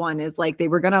Llama 1 is like they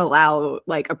were going to allow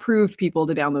like approved people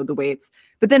to download the weights,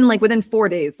 but then like within 4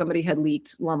 days somebody had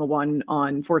leaked Llama 1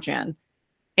 on 4chan,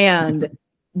 and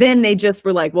then they just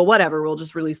were like, well, whatever, we'll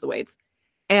just release the weights,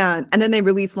 and then they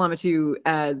released Llama 2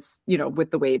 as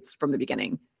with the weights from the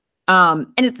beginning. And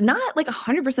it's not like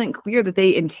 100% clear that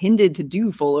they intended to do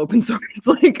full open source,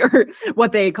 like, or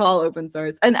what they call open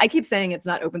source. And I keep saying it's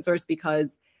not open source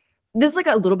because this is like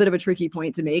a little bit of a tricky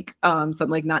point to make. So I'm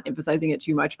like not emphasizing it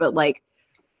too much, but like,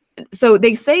 so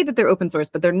they say that they're open source,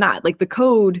 but they're not. Like the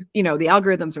code, the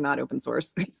algorithms are not open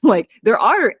source. Like there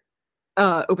are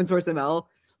open source ML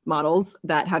models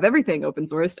that have everything open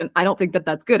sourced, and I don't think that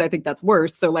that's good. I think that's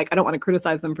worse. So like, I don't want to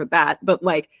criticize them for that, but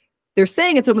like, they're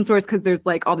saying it's open source because there's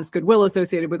like all this goodwill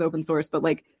associated with open source, but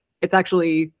like it's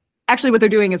actually what they're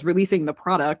doing is releasing the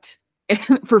product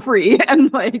for free,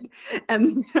 and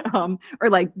or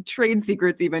like trade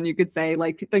secrets, even you could say,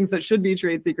 like things that should be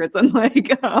trade secrets, and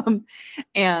like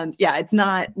and yeah, it's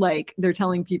not like they're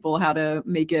telling people how to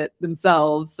make it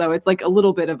themselves. So it's like a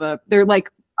little bit of they're like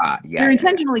they're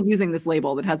intentionally using this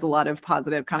label that has a lot of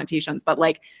positive connotations, but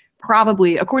like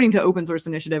probably according to Open Source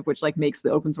Initiative, which like makes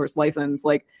the open source license,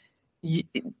 like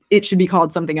it should be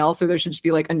called something else, or there should just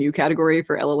be like a new category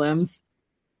for LLMs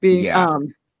being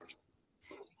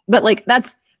but like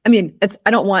that's I mean,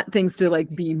 I don't want things to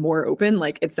like be more open.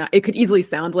 Like it's not, it could easily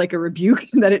sound like a rebuke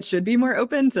that it should be more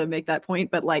open to make that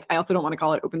point. But like, I also don't want to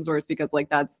call it open source because like,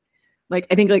 that's like,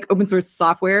 I think like open source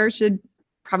software should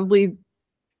probably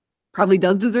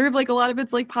does deserve like a lot of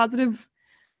its like positive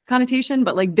connotation,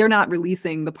 but like they're not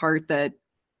releasing the part that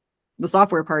the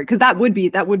software part, because that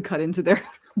would cut into their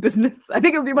business. I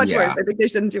think it would be much worse. I think they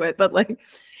shouldn't do it. But like,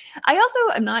 I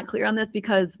also am not clear on this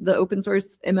because the open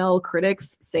source ML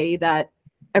critics say that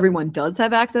everyone does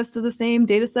have access to the same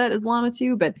data set as Llama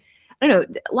 2, but I don't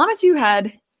know. Llama 2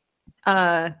 had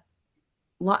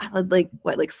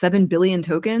like 7 billion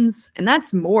tokens, and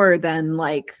that's more than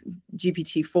like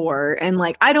GPT-4. And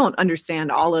like, I don't understand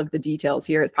all of the details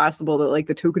here. It's possible that like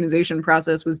the tokenization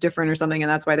process was different or something, and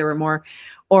that's why there were more.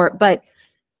 But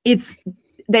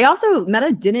they also,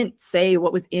 Meta didn't say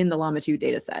what was in the Llama 2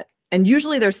 data set. And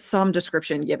usually there's some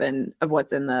description given of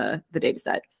what's in the data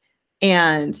set.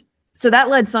 And so that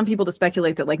led some people to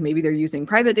speculate that like maybe they're using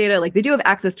private data. Like they do have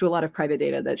access to a lot of private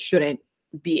data that shouldn't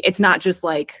be. It's not just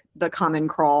like the common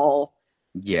crawl,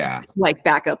 like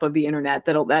backup of the internet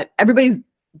that everybody's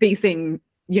basing,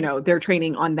 their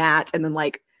training on that. And then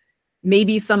like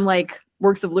maybe some like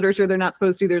works of literature they're not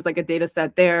supposed to. There's like a data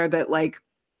set there that like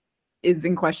is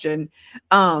in question.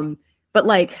 But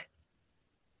like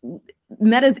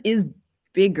Meta's is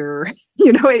bigger,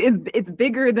 it's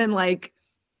bigger than like,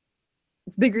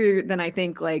 it's bigger than I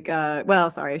think like,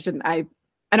 sorry, I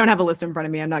don't have a list in front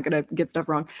of me. I'm not going to get stuff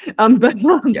wrong.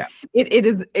 It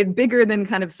is bigger than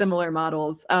kind of similar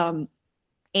models.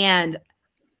 And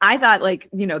I thought like,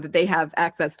 that they have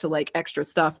access to like extra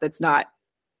stuff that's not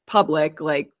public,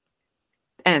 like,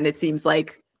 and it seems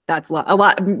like that's a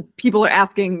lot. People are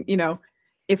asking,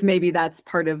 if maybe that's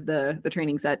part of the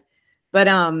training set, but,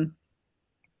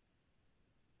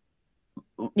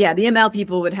 yeah, the ML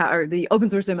people would have, or the open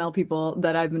source ML people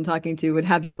that I've been talking to would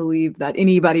have you believe that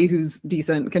anybody who's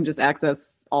decent can just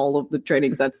access all of the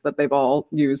training sets that they've all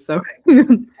used. So,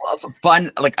 well,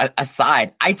 fun, like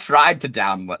aside, I tried to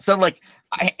download. So, like,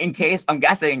 in case I'm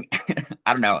guessing,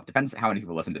 I don't know, it depends how many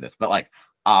people listen to this, but like,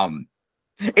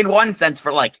 in one sense,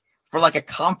 for a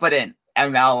competent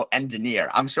ML engineer,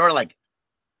 I'm sure like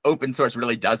open source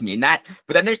really does mean that.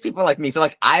 But then there's people like me. So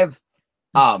like I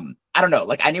don't know,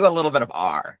 like I knew a little bit of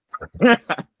R.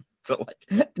 So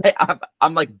like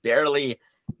I'm like barely,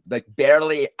 I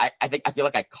feel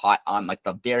like I caught on like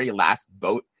the very last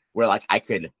boat where like I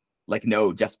could like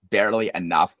know just barely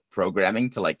enough programming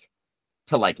to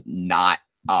not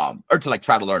or to like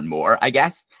try to learn more, I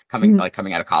guess, coming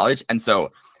out of college. And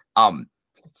so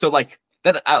like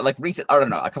that like recent, I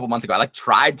don't know, a couple months ago, I like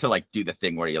tried to like do the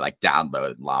thing where you like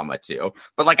download Llama 2,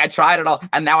 but like I tried it all,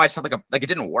 and now I just have like it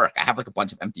didn't work. I have like a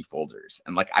bunch of empty folders,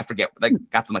 and like I forget, like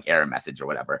got some like error message or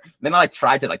whatever. And then I like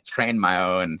tried to like train my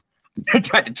own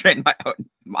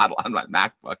model on my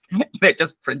MacBook. It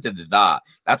just printed the.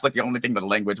 That's like the only thing that a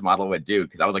language model would do,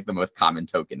 because that was like the most common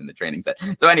token in the training set.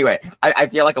 So anyway, I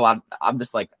feel like I'm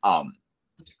just like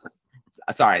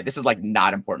sorry, this is like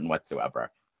not important whatsoever.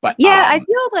 But yeah, I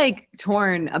feel like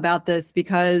torn about this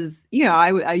because,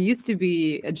 I used to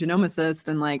be a genomicist,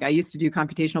 and like I used to do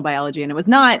computational biology, and it was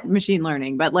not machine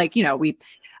learning, but like,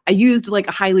 I used like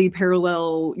a highly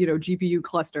parallel, GPU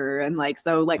cluster. And like,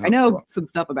 so like, I know some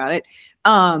stuff about it.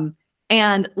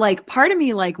 And like, part of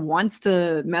me like wants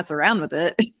to mess around with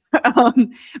it.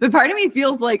 But part of me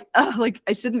feels like, like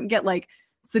I shouldn't get like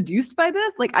seduced by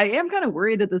this. Like, I am kind of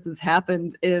worried that this has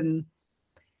happened in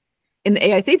the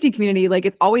AI safety community. Like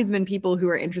it's always been people who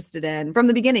are interested in, from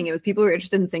the beginning, it was people who were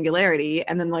interested in singularity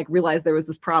and then like realized there was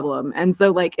this problem. And so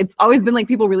like, it's always been like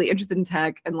people really interested in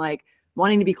tech and like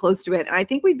wanting to be close to it. And I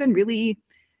think we've been really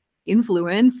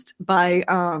influenced by,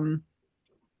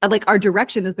 like our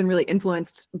direction has been really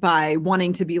influenced by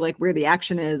wanting to be like where the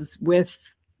action is with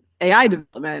AI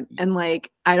development. And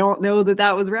like, I don't know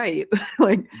that was right.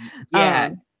 Like, yeah.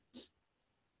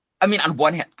 I mean, on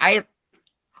one hand,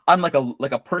 on like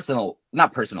a personal,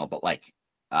 not personal, but like,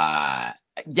 I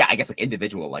guess like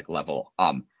individual like level,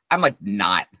 I'm like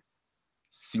not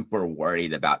super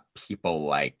worried about people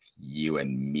like you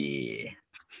and me,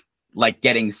 like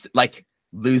getting like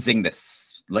losing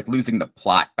the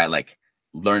plot by like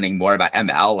learning more about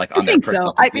ML like on their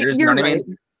personal computers. You know what I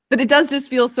mean? But it does just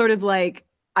feel sort of like,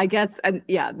 I guess, and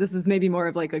yeah, this is maybe more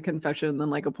of like a confession than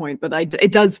like a point, but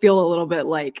it does feel a little bit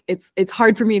like it's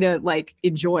hard for me to like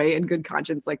enjoy in good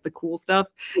conscience like the cool stuff,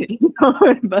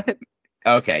 But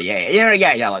okay,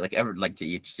 yeah, like ever like to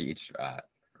each. Is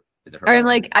it or I'm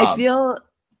like I feel,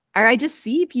 or I just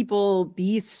see people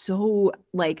be so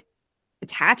like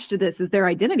attached to this as their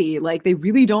identity, like they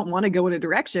really don't want to go in a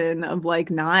direction of like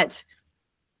not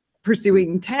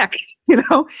pursuing tech,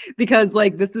 because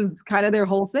like this is kind of their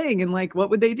whole thing. And like, what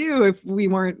would they do if we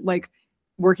weren't like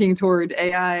working toward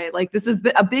AI? Like this is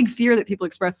a big fear that people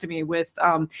express to me with,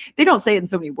 they don't say it in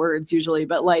so many words usually,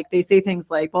 but like they say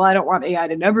things like, well, I don't want AI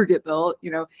to never get built,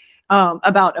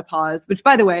 about a pause, which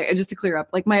by the way, and just to clear up,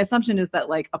 like my assumption is that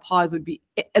like a pause would be,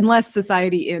 unless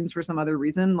society ends for some other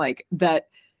reason, like that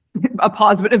a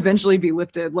pause would eventually be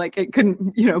lifted. Like it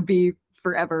couldn't, be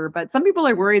forever. But some people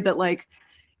are worried that like,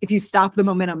 if you stop the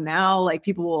momentum now, like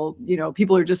people will,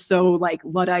 people are just so like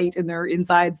Luddite in their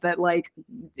insides that like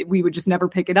we would just never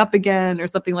pick it up again or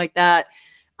something like that.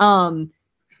 And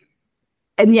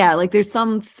yeah, like there's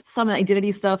some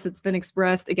identity stuff that's been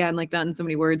expressed, again, like not in so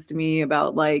many words to me,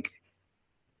 about like,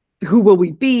 who will we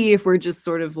be if we're just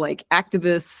sort of like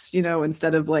activists,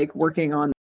 instead of like working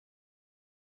on.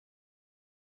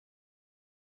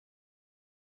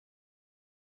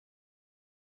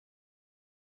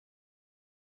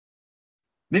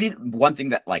 Maybe one thing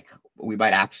that like we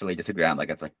might actually disagree on, like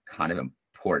it's like kind of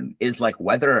important, is like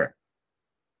whether.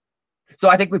 So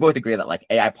I think we both agree that like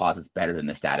AI pause is better than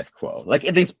the status quo. Like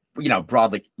at least,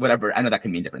 broadly, whatever. I know that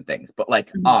can mean different things, but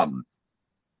like,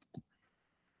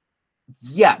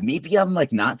 yeah, maybe I'm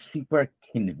like not super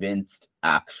convinced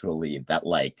actually that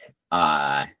like,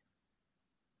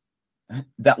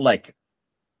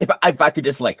 if I could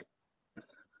just like,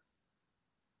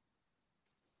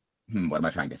 what am I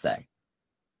trying to say?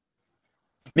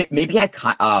 Maybe I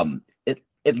can't,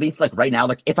 at least like right now,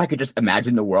 like if I could just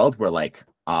imagine the world where like,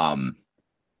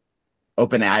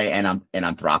 OpenAI and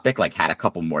Anthropic like had a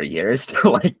couple more years to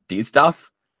like do stuff,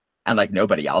 and like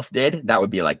nobody else did, that would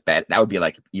be like that would be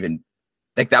like even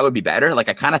like that would be better. Like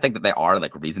I kind of think that they are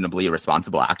like reasonably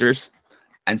responsible actors,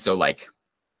 and so like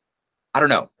I don't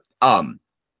know,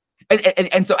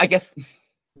 and so I guess,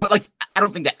 but like I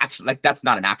don't think that actually like that's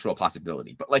not an actual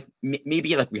possibility, but like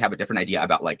maybe like we have a different idea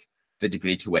about like the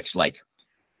degree to which like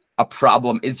a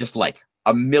problem is just like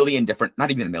a million different,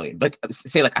 not even a million, like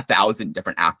say like 1,000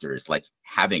 different actors like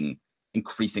having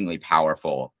increasingly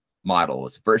powerful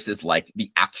models versus like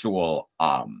the actual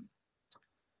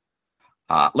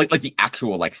like the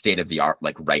actual like state of the art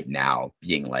like right now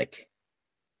being like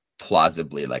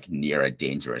plausibly like near a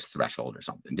dangerous threshold or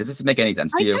something. Does this make any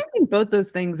sense to you? I think both those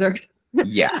things are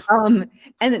yeah. And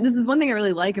this is one thing I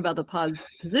really like about the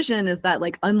pause position, is that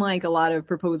like unlike a lot of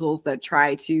proposals that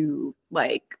try to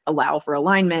like allow for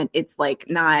alignment, it's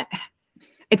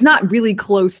not really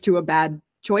close to a bad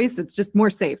choice. It's just more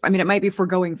safe. I mean, it might be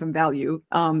foregoing some value.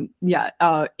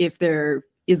 If there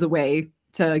is a way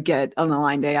to get an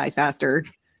aligned AI faster.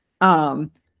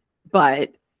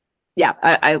 But yeah,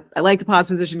 I like the pause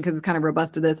position because it's kind of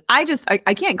robust to this. I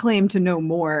can't claim to know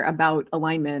more about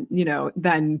alignment,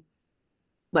 than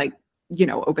like,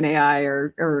 OpenAI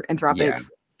or Anthropic's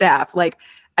staff. Like,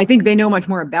 I think they know much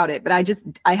more about it, but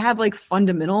I have like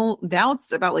fundamental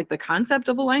doubts about like the concept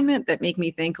of alignment that make me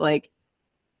think like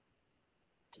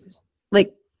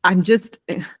I'm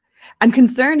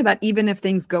concerned about, even if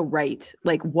things go right,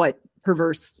 like what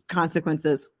perverse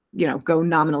consequences, go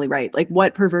nominally right, like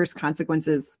what perverse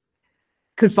consequences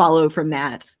could follow from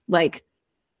that. Like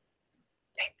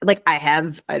I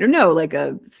have, I don't know, like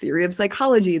a theory of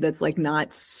psychology that's like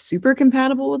not super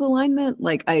compatible with alignment.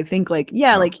 Like I think like,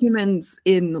 yeah, like humans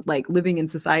in like living in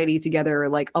society together are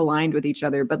like aligned with each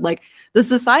other, but like the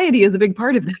society is a big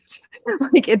part of that.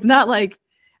 Like it's not like,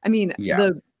 I mean,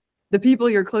 the people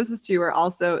you're closest to are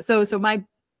also, so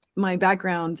my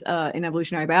background in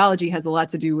evolutionary biology has a lot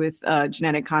to do with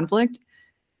genetic conflict.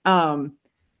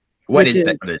 What is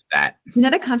that?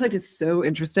 Genetic conflict is so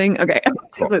interesting. Okay.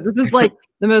 Cool. So this is like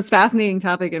the most fascinating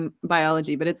topic in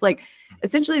biology, but it's like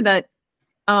essentially that,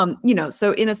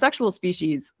 so in a sexual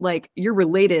species, like you're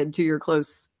related to your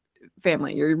close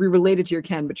family, you're related to your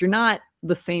kin, but you're not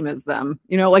the same as them,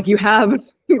 like you have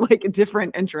like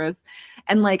different interests,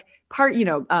 and like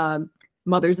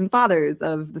mothers and fathers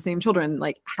of the same children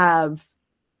like have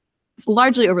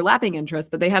largely overlapping interests,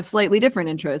 but they have slightly different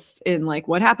interests in like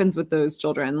what happens with those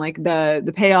children. Like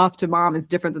the payoff to mom is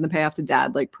different than the payoff to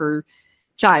dad, like per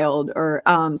child. Or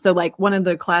so like one of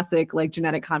the classic like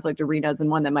genetic conflict arenas, and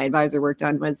one that my advisor worked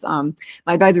on was my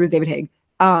advisor was David Haig,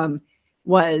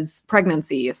 was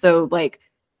pregnancy. So like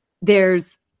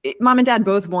there's mom and dad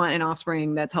both want an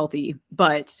offspring that's healthy,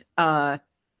 but mom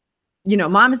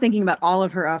is thinking about all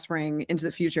of her offspring into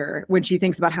the future when she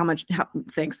thinks about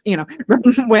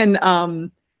when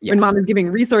mom is giving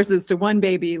resources to one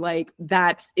baby, like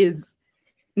that is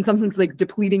in some sense like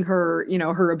depleting her,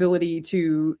 her ability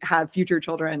to have future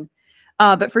children.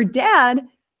 But for dad,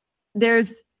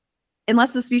 there's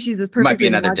unless the species is perfectly might be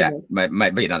another homogeneous.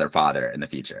 might be another father in the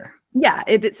future. Yeah,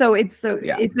 it's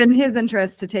in his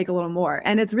interest to take a little more.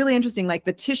 And it's really interesting, like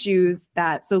the tissues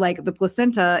that, so like the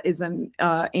placenta is an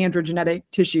androgenetic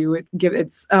tissue.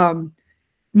 It's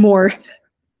more,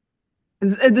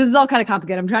 this is all kind of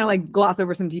complicated. I'm trying to like gloss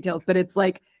over some details, but it's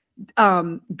like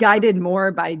guided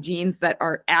more by genes that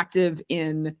are active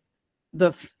in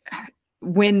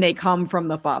when they come from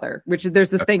the father, which there's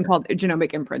this thing called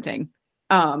genomic imprinting.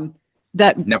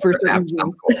 That Never for certain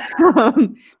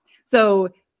genes. So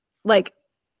like,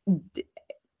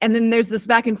 and then there's this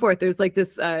back and forth. There's like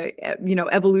this,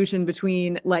 evolution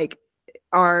between like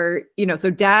our, so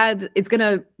dad, it's going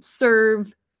to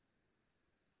serve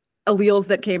alleles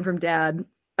that came from dad,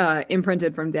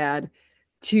 imprinted from dad,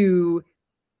 to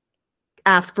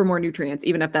ask for more nutrients,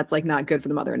 even if that's like not good for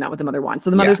the mother and not what the mother wants.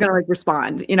 So the mother's gonna like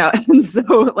respond, and so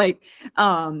like,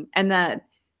 and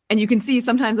you can see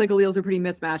sometimes like alleles are pretty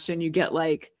mismatched, and you get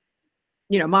like,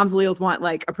 mom's alleles want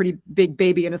like a pretty big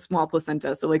baby and a small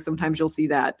placenta. So like sometimes you'll see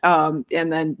that. And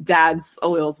then dad's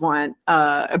alleles want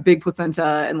a big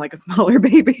placenta and like a smaller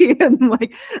baby. And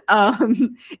like,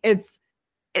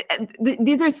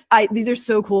 these are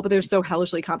so cool, but they're so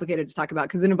hellishly complicated to talk about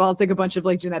because it involves like a bunch of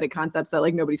like genetic concepts that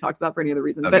like nobody talks about for any other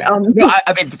reason. Okay. But no,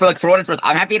 I mean, for what it's worth,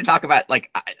 I'm happy to talk about like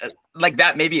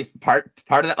that. Maybe part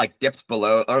of that like dipped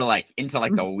below or like into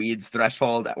like the weeds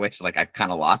threshold at which like I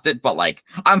kind of lost it. But like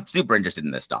I'm super interested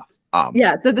in this stuff. But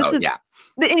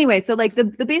anyway, so like the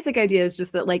basic idea is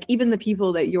just that like even the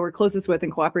people that you're closest with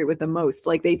and cooperate with the most,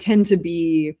 like they tend to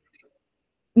be.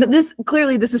 This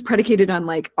is predicated on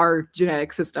like our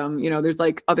genetic system. There's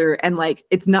like other, and like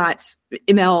it's not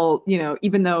ML,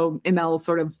 even though ML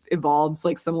sort of evolves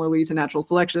like similarly to natural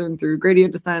selection through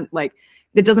gradient descent, like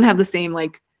it doesn't have the same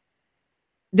like,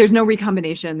 there's no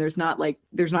recombination, there's not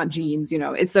genes,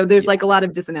 it's so there's like a lot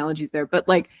of disanalogies there, but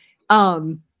like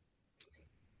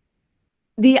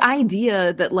the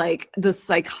idea that like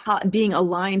being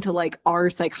aligned to like our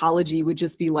psychology would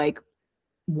just be like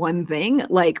one thing,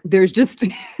 like there's just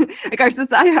like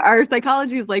our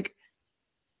psychology is like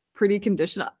pretty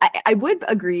conditional. I would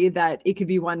agree that it could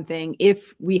be one thing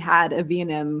if we had a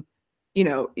VNM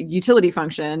utility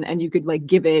function and you could like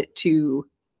give it to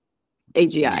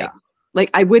AGI. Like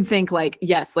I would think like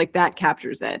yes, like that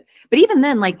captures it, but even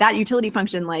then like that utility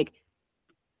function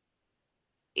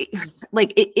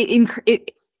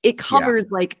it covers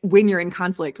like when you're in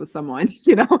conflict with someone,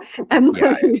 and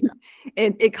like,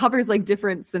 it covers like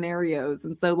different scenarios.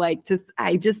 And so like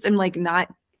I just am like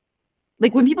not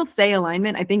like when people say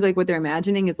alignment, I think like what they're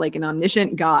imagining is like an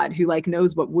omniscient God who like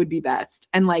knows what would be best.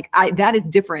 And like that is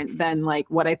different than like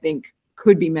what I think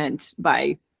could be meant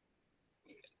by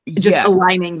just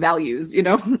aligning values,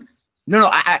 No,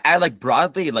 I like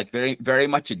broadly like very, very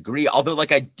much agree. Although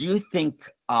like I do think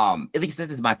at least this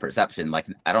is my perception, like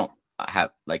I don't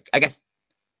have like I guess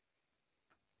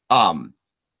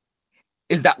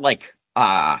is that like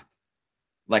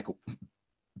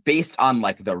based on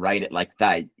like the right like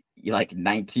that like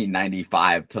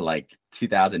 1995 to like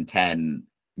 2010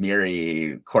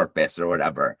 Miri corpus or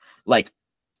whatever, like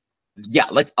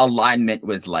like alignment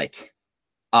was like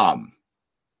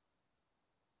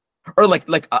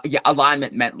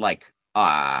alignment meant like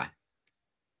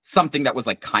something that was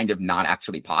like kind of not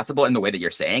actually possible in the way that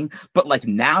you're saying. But like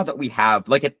now that we have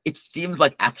like it seems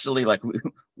like actually like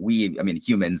we I mean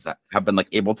humans have been like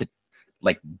able to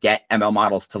like get ML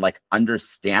models to like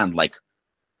understand like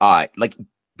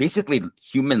basically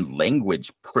human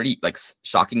language pretty like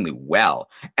shockingly well.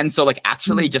 And so like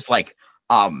actually just like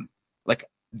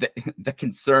the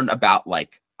concern about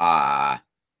like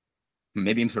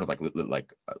maybe I'm sort of like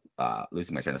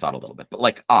losing my train of thought a little bit, but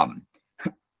like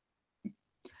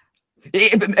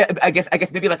I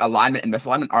guess maybe like alignment and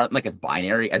misalignment aren't like as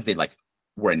binary as they like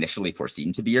were initially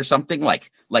foreseen to be or something.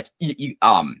 Like you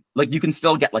can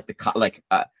still get like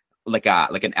a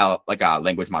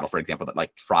language model, for example, that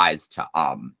like tries to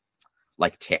well,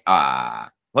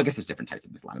 I guess there's different types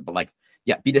of misalignment, but like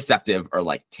be deceptive or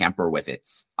like tamper with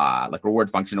its like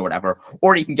reward function or whatever.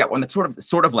 Or you can get one that's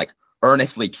sort of like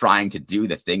earnestly trying to do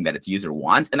the thing that its user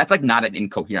wants, and that's like not an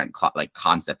incoherent like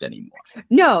concept anymore.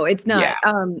 No, it's not.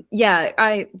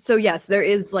 So yes, there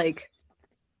is like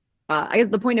I guess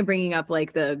the point of bringing up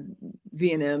like the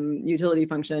VNM utility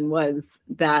function was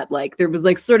that like there was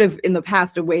like sort of in the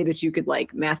past a way that you could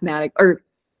like or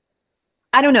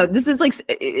I don't know, this is like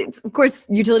it's of course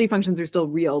utility functions are still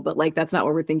real, but like that's not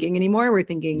what we're thinking anymore. We're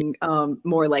thinking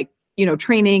more like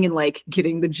training and like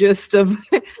getting the gist of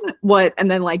what, and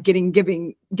then like getting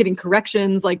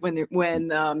corrections like when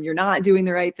you're not doing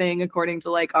the right thing according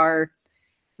to like our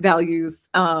values.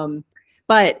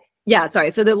 But Yeah,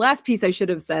 sorry. So the last piece I should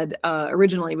have said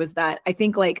originally was that I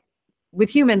think like with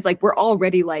humans, like we're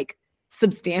already like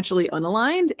substantially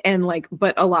unaligned, and like,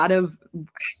 but a lot of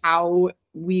how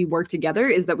we work together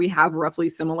is that we have roughly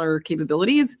similar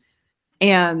capabilities.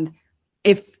 And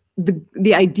if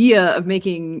the idea of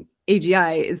making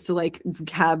AGI is to like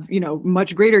have, you know,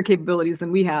 much greater capabilities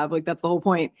than we have, like that's the whole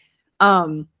point.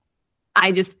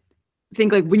 I just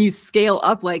think like when you scale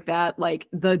up like that, like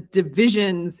the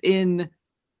divisions in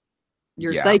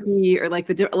your psyche or like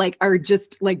like are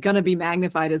just like gonna be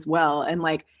magnified as well. And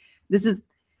like this is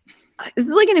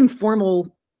like an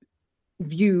informal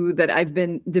view that I've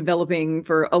been developing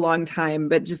for a long time,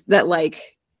 but just that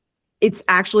like it's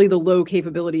actually the low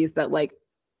capabilities that like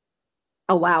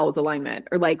allows alignment,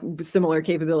 or like similar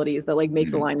capabilities that like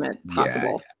makes alignment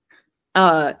possible.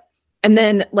 And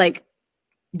then like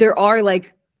there are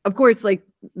like, of course, like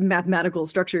mathematical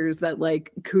structures that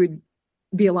like could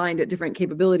be aligned at different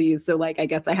capabilities. So like I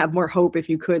guess I have more hope if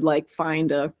you could like find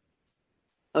the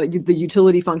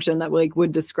utility function that like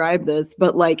would describe this.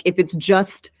 But like if it's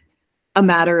just a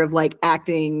matter of like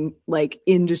acting like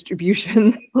in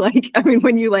distribution, like I mean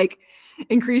when you like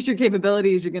increase your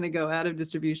capabilities, you're going to go out of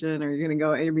distribution, or you're going to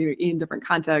go in different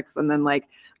contexts, and then like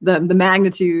the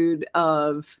magnitude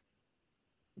of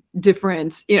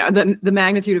different, you know, the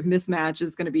magnitude of mismatch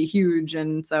is going to be huge.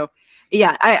 And so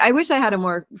yeah, I wish I had a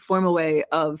more formal way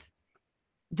of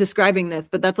describing this,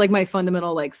 but that's like my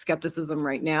fundamental like skepticism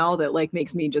right now that like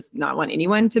makes me just not want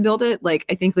anyone to build it. Like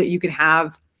I think that you could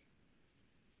have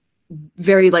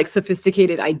very like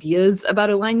sophisticated ideas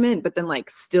about alignment, but then like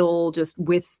still just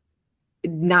with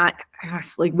not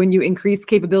like when you increase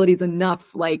capabilities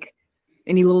enough, like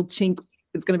any little chink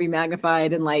is going to be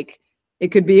magnified, and like it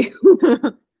could be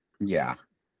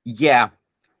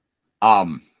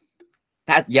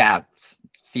that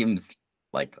seems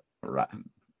like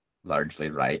largely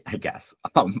right, I guess.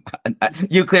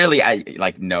 You clearly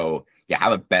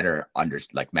have a better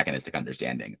mechanistic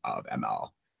understanding of ML.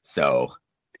 So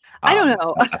I don't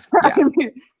know.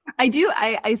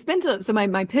 I spent so my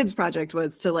PIBS project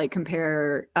was to like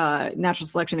compare natural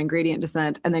selection and gradient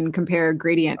descent, and then compare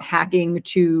gradient hacking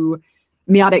to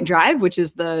meiotic drive, which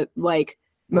is the like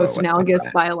most analogous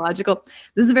biological.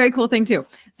 This is a very cool thing too.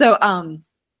 So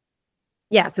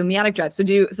so meiotic drive. So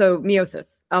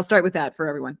meiosis. I'll start with that for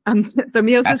everyone. So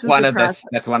meiosis that's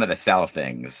one of the cell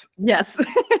things. Yes.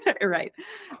 Right.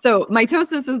 So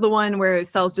mitosis is the one where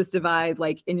cells just divide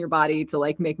like in your body to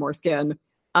like make more skin.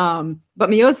 But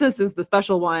meiosis is the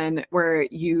special one where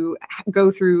you go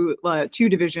through 2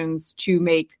 divisions to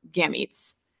make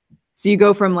gametes. So you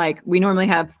go from like, we normally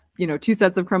have, you know, 2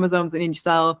 sets of chromosomes in each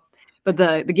cell, but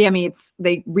the gametes,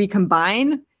 they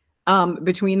recombine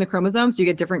between the chromosomes. So you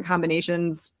get different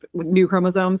combinations with new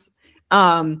chromosomes.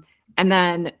 And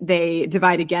then they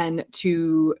divide again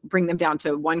to bring them down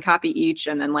to 1 copy each.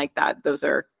 And then like that, those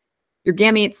are your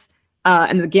gametes.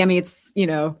 And the gametes, you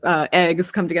know,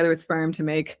 eggs come together with sperm to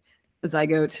make the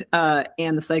zygote,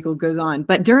 and the cycle goes on.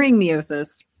 But during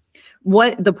meiosis,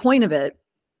 what the point of it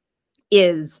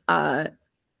is I'm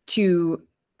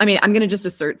going to just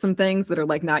assert some things that are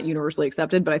like not universally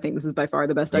accepted, but I think this is by far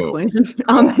the best explanation.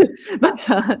 But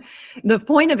the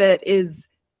point of it is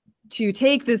to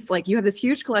take this, like you have this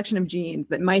huge collection of genes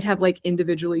that might have like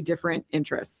individually different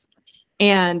interests,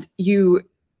 and you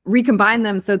recombine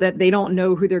them so that they don't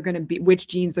know who they're going to be, which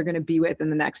genes they're going to be with in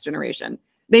the next generation.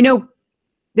 They know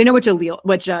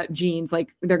which genes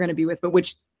like they're going to be with, but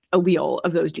which allele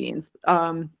of those genes.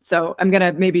 So I'm going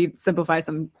to maybe simplify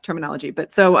some terminology,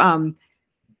 but so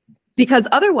because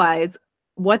otherwise,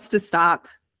 what's to stop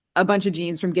a bunch of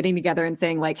genes from getting together and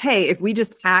saying like, hey, if we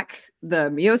just hack the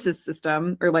meiosis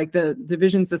system or like the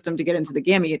division system to get into the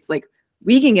gametes, like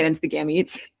we can get into the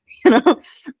gametes, you know,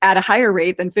 at a higher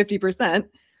rate than 50%.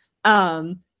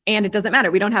 And it doesn't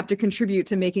matter. We don't have to contribute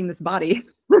to making this body.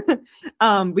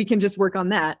 We can just work on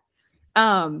that.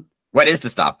 What is to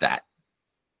stop that?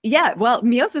 Yeah, well,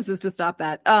 meiosis is to stop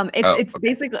that. It's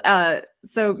basically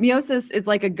so meiosis is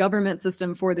like a government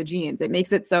system for the genes. It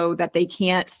makes it so that they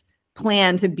can't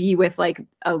plan to be with like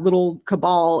a little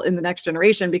cabal in the next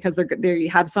generation because they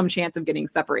have some chance of getting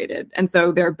separated. And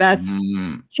so their best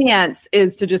chance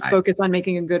is to just focus on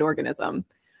making a good organism.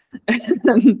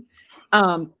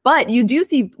 But you do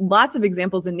see lots of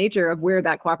examples in nature of where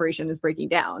that cooperation is breaking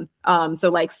down. So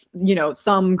like, you know,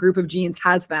 some group of genes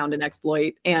has found an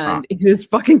exploit and it is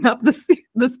fucking up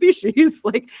the species.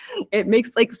 Like it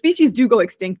makes like species do go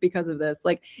extinct because of this.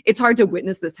 Like it's hard to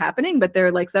witness this happening, but there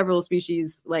are like several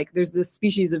species, like there's this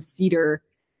species of cedar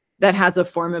that has a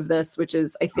form of this, which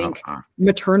is, I think,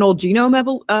 maternal genome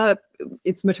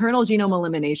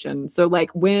elimination. So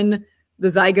like when the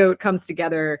zygote comes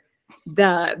together,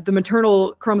 the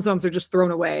maternal chromosomes are just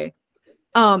thrown away.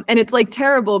 And it's like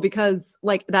terrible because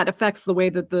like that affects the way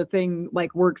that the thing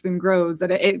like works and grows,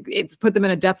 that it's put them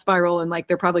in a death spiral, and like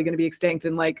they're probably going to be extinct,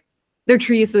 and like they're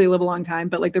trees, so they live a long time,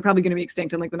 but like they're probably going to be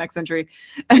extinct in like the next century.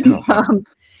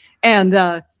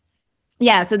 And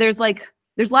yeah, so there's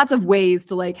lots of ways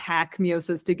to like hack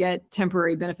meiosis to get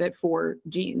temporary benefit for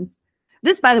genes.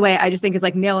 This, by the way, I just think is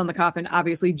like nail in the coffin.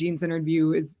 Obviously, gene-centered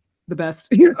view is the best,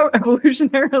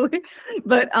 evolutionarily.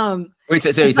 But wait, so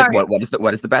you said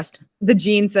what is the best? The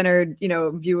gene-centered,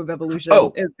 view of evolution.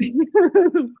 Oh,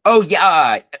 oh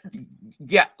yeah,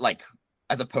 like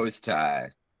as opposed to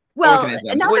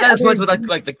organisms. I suppose with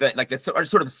like the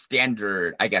sort of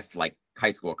standard, I guess, like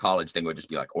high school, college thing would just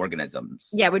be like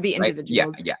organisms. Yeah, it would be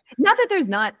individuals. Yeah. Not that there's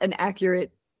not an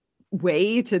accurate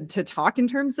way to talk in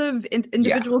terms of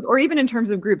individuals or even in terms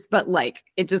of groups, but like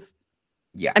it just.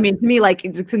 Yeah, I mean, to me, like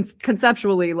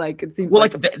conceptually, like it seems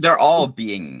like they're all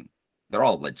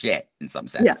legit in some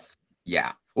sense.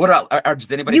 Yeah. What about?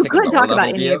 Does anybody? You could talk about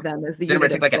any of them as the. Does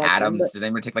anybody take like an atoms? Does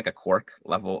anybody take like a quark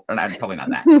level? Or not, probably not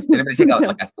that. Does anybody take like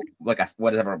a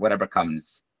whatever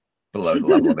comes below the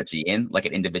level of a gene, like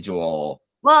an individual?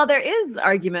 Well, there is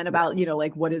argument about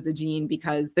like what is a gene,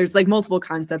 because there's like multiple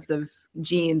concepts of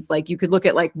genes. Like you could look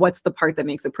at like what's the part that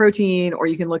makes a protein, or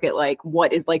you can look at like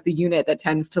what is like the unit that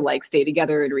tends to like stay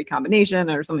together in recombination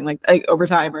or something like over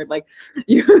time, or like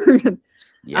you.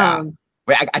 Yeah.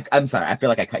 Wait, I'm sorry. I feel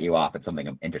like I cut you off at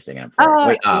something interesting.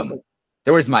 Wait,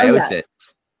 there was meiosis.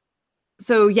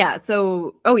 So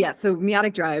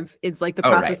meiotic drive is like the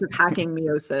process of hacking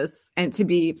meiosis, and to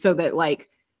be so that like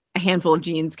a handful of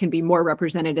genes can be more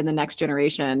represented in the next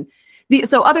generation.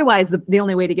 So otherwise, the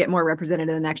only way to get more represented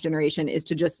in the next generation is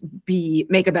to just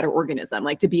make a better organism,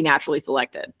 like to be naturally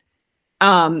selected.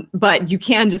 But you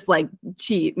can just like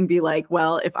cheat and be like,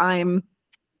 well, if I'm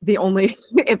in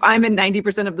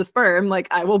 90% of the sperm, like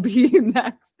I will be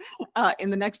next in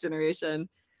the next generation.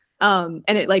 And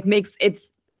it like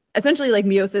it's essentially like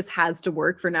meiosis has to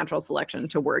work for natural selection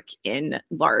to work in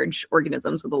large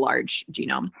organisms with a large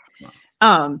genome.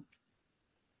 And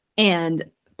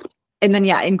then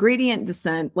in gradient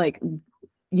descent, like,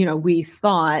 we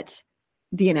thought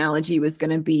the analogy was going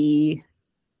to be,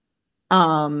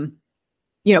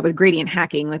 with gradient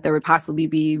hacking, like there would possibly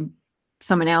be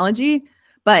some analogy,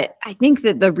 but I think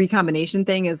that the recombination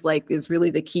thing is really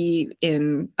the key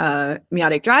in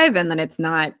meiotic drive. And then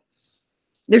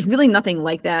there's really nothing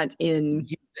like that in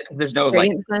there's no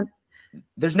descent.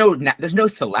 There's no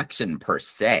selection per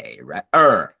se, right?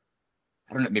 I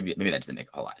don't know. Maybe that doesn't make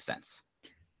a whole lot of sense.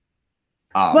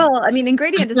 Well, I mean, in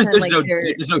gradient descent,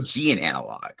 there's no gene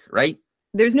analog, right?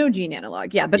 There's no gene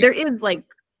analog, yeah, but there is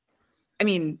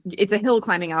it's a hill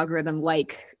climbing algorithm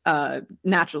like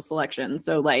natural selection.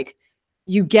 So like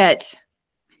you get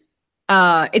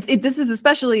this is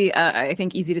especially I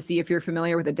think easy to see if you're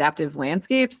familiar with adaptive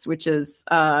landscapes, which is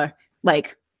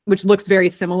which looks very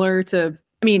similar to.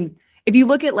 I mean, if you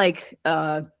look at like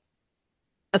a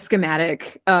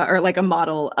schematic or like a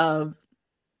model of,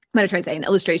 I'm going to try to say an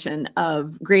illustration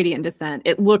of gradient descent,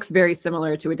 it looks very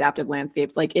similar to adaptive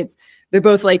landscapes. Like they're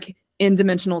both like in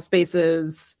dimensional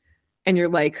spaces, and you're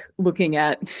like looking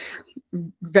at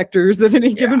vectors at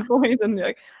any given point. And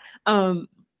like,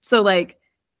 so like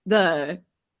the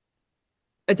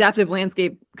adaptive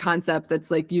landscape concept that's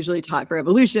like usually taught for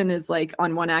evolution is like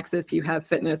on one axis you have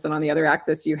fitness, and on the other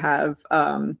axis you have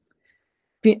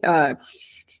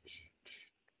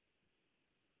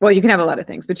well, you can have a lot of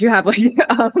things, but you have like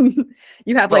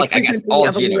I guess all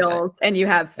of alleles, and you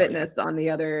have fitness on the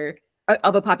other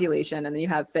of a population, and then you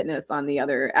have fitness on the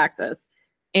other axis.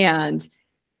 And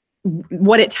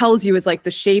what it tells you is like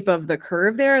the shape of the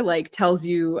curve there, like tells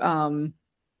you,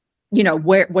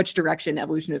 which direction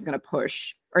evolution is going to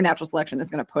push, or natural selection is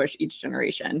going to push each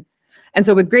generation. And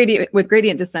so with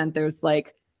gradient descent, there's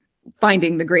like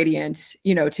finding the gradient,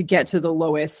 to get to the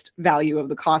lowest value of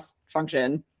the cost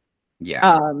function.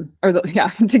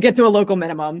 To get to a local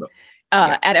minimum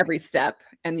at every step,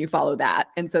 and you follow that.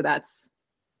 And so that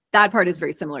part is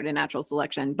very similar to natural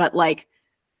selection, but like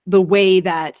the way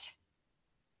that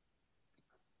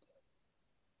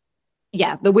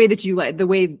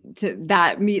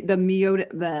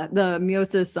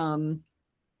meiosis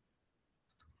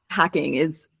hacking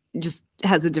is just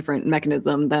has a different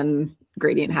mechanism than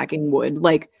gradient hacking would.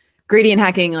 Like gradient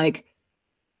hacking, like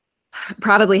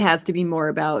probably has to be more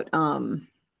about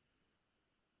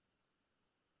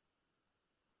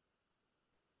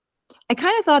I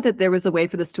kind of thought that there was a way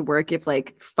for this to work if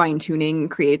like fine tuning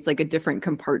creates like a different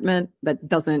compartment that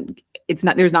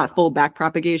there's not full back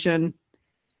propagation.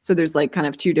 So there's like kind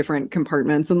of two different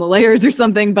compartments in the layers or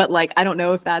something, but like, I don't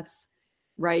know if that's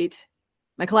right.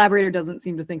 My collaborator doesn't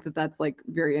seem to think that that's like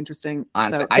very interesting.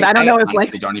 Honestly, so, I don't know if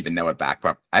honestly like don't even know what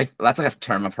backprop. That's like a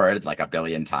term I've heard like a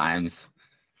billion times.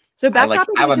 So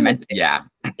backpropagation yeah,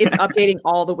 it's updating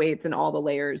all the weights and all the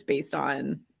layers based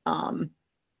on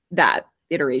that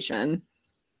iteration.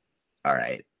 All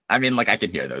right. I mean, like I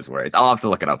can hear those words. I'll have to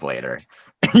look it up later.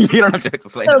 You don't have to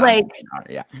explain. So it like,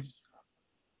 yeah.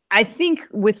 I think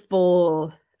there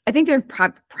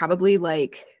are probably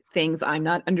like things I'm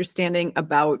not understanding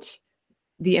about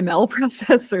the ML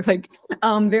process or like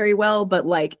very well, but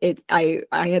like I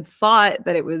had thought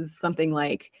that it was something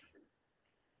like,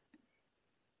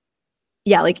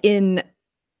 yeah, like in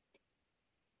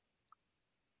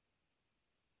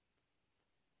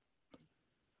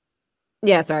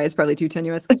yeah, sorry, it's probably too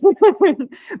tenuous.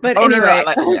 But anyway,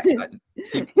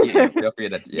 feel free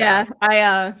to, yeah,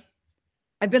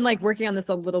 I've been like working on this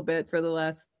a little bit for the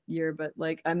last year, but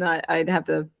like I'm not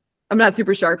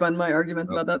super sharp on my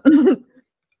arguments about that.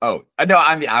 Oh no,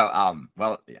 I mean,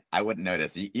 I wouldn't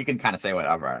notice. You can kind of say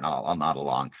whatever, and I'll nod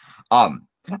along. I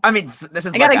mean, this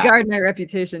is. I gotta guard my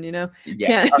reputation, you know.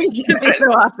 Yeah, can't be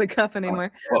so off the cuff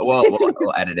anymore.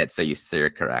 We'll edit it so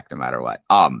you're correct no matter what.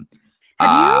 Have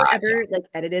you ever like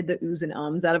edited the oohs and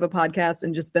ums out of a podcast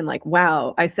and just been like,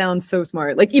 "Wow, I sound so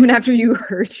smart"? Like even after you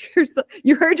heard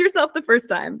yourself the first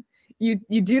time, you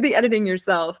do the editing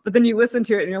yourself, but then you listen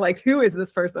to it and you're like, "Who is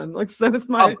this person? Looks so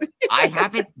smart." I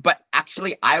haven't, but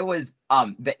actually, I was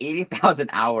the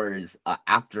 80,000 Hours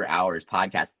After Hours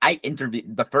podcast. I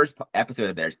interviewed the first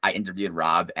episode of theirs. I interviewed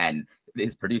Rob and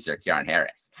his producer Kieran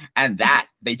Harris, and that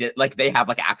they have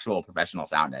like actual professional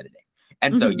sound editing.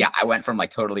 And so, yeah, I went from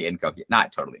like totally incoherent,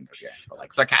 not totally incoherent, but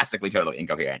like sarcastically totally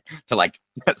incoherent to like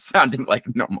sounding like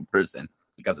a normal person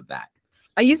because of that.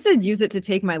 I used to use it to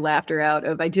take my laughter out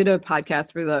of. I did a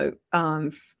podcast for the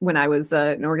when I was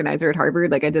an organizer at Harvard.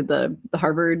 Like I did the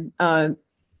Harvard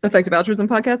Effective Altruism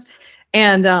podcast,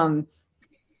 and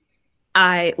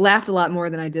I laughed a lot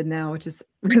more than I did now, which is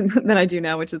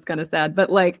kind of sad.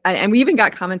 But like, and we even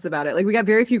got comments about it. Like we got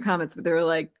very few comments, but they were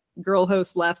like, "Girl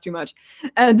host laughs too much,"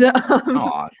 and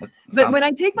but when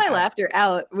I take my laughter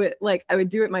out, with like I would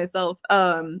do it myself.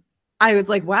 I was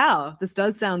like, wow, this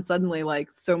does sound suddenly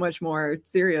like so much more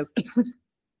serious.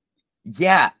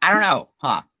 Yeah, I don't know,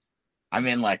 huh? I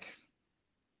mean, like,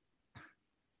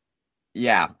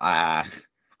 yeah, I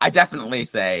definitely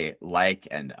say like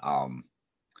and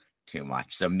too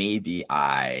much. So maybe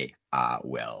I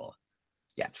will,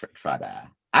 yeah, try to.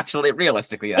 Actually,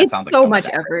 realistically, that sounds like so much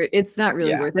effort. It's not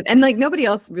really worth it. And like nobody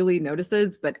else really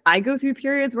notices, but I go through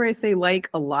periods where I say like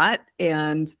a lot,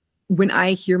 and when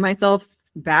I hear myself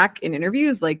back in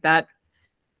interviews, like that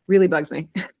really bugs me.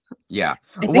 Yeah.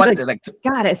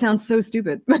 God, it sounds so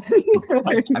stupid. No,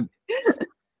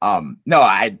 I'm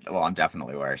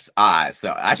definitely worse.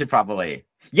 So I should probably,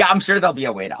 yeah, I'm sure there'll be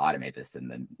a way to automate this,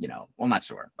 and then, well, not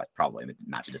sure, but probably in the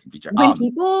not too distant future. When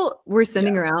people were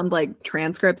sending around like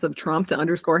transcripts of Trump to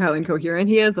underscore how incoherent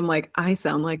he is, I'm like, I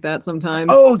sound like that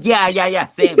sometimes. Oh yeah,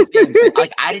 same.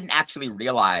 Like I didn't actually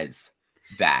realize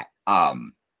that.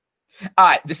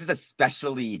 This is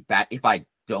especially bad if I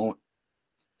don't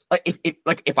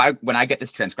when I get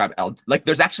this transcribed,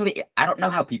 there's actually, I don't know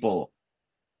how people.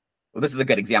 Well, this is a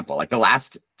good example. Like the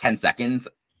last 10 seconds,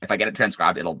 if I get it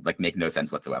transcribed, it'll like make no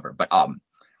sense whatsoever. But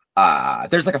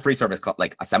there's like a free service called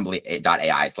like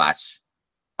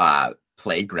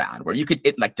assembly.ai/playground where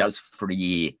it like does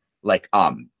free like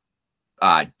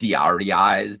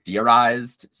DRized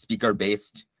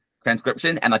speaker-based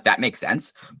transcription, and like that makes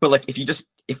sense. But like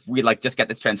if we like just get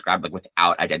this transcribed like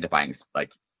without identifying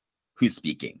like who's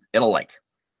speaking, it'll like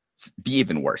be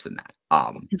even worse than that.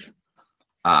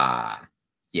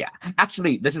 Yeah,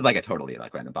 actually, this is like a totally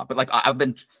like random thought, but like I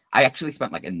actually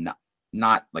spent like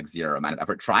not like zero amount of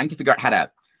effort trying to figure out how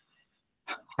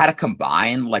to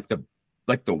combine like the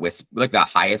whisper, like the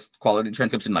highest quality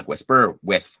transcription like whisper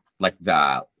with like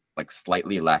the like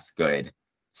slightly less good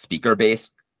speaker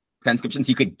based transcriptions.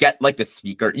 You could get like the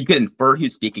speaker, you could infer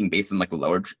who's speaking based on like the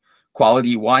lower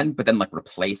quality one, but then like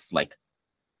replace like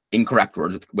incorrect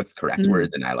words with correct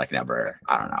words, and I don't know,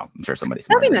 I'm sure somebody's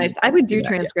that'd be nice. I would do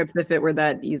transcripts if it were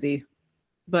that easy,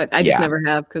 but I just never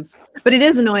have, but it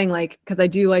is annoying, like because I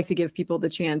do like to give people the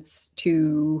chance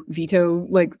to veto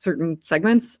like certain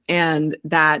segments, and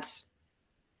that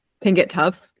can get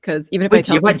tough because even if I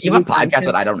tell them, do you have podcasts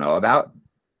that I don't know about?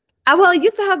 Well, I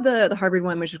used to have the Harvard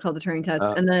one, which is called the Turing Test,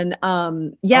 and then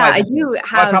I do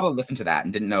have. I probably listened to that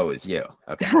and didn't know it was you.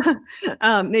 Okay.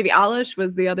 Maybe Alish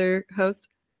was the other host.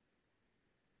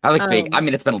 I like fake. I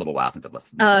mean, it's been a little while since I've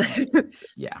listened.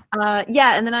 Yeah.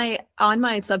 Yeah, and then on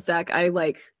my Substack, I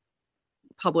like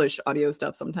publish audio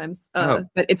stuff sometimes. But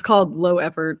it's called low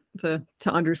effort to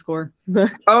underscore.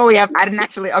 Oh yeah, I didn't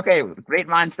actually. Okay, great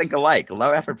minds think alike.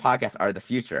 Low effort podcasts are the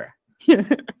future.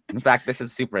 In fact, this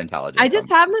is super intelligent. I just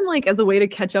have them like as a way to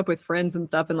catch up with friends and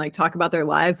stuff and like talk about their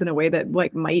lives in a way that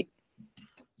like might.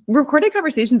 Recorded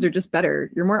conversations are just better.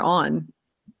 You're more on.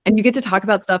 And you get to talk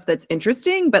about stuff that's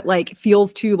interesting, but like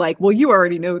feels too like, well, you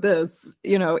already know this,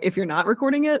 if you're not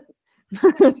recording it.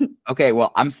 Okay,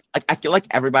 well, I feel like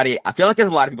there's a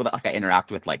lot of people that like I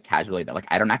interact with like casually that like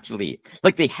I don't actually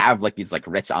like they have like these like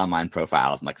rich online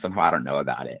profiles and like somehow I don't know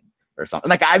about it or something.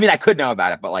 Like I mean I could know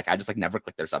about it, but like I just like never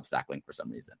click their Substack link for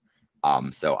some reason.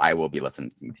 So I will be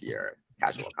listening to your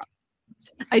casual comments.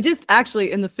 I just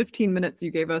actually in the 15 minutes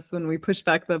you gave us when we pushed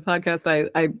back the podcast,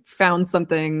 I found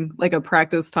something like a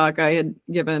practice talk I had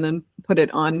given and put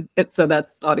it on it. So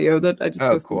that's audio that I just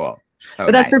posted. Cool. Oh,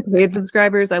 but that's for paid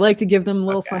subscribers. I like to give them a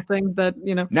little something that,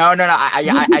 No.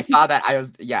 I saw that. I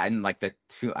was, in like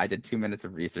I did 2 minutes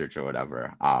of research or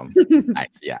whatever.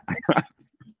 Nice. Yeah.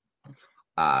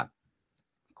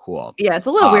 Cool. Yeah, it's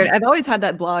a little weird. I've always had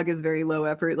that blog is very low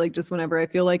effort, like just whenever I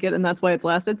feel like it. And that's why it's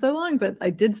lasted so long. But I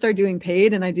did start doing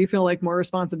paid and I do feel like more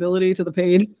responsibility to the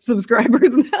paid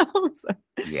subscribers now. So.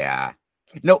 Yeah.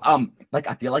 No, like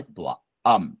I feel like blog.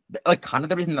 Like kind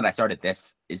of the reason that I started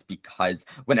this is because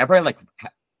whenever I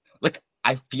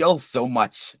I feel so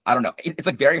much, I don't know, it's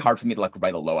like very hard for me to like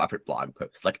write a low effort blog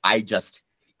post. Like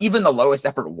even the lowest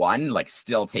effort one like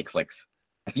still takes like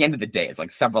at the end of the day it's like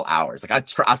several hours. Like I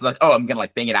was like, I'm gonna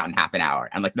like bang it out in half an hour,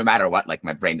 and like no matter what, like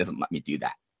my brain doesn't let me do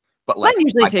that. But like mine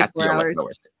usually takes 4 hours.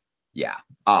 Yeah.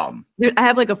 I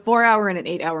have like a 4 hour and an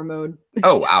 8 hour mode.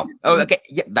 Oh wow. Oh okay.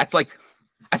 Yeah, that's like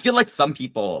I feel like some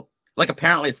people. Like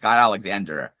apparently Scott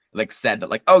Alexander like said that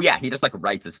like, oh yeah, he just like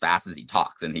writes as fast as he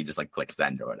talks and he just like clicks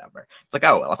send or whatever. It's like,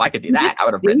 oh well, if I could do that, I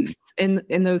would have written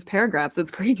in those paragraphs. It's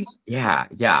crazy. Yeah.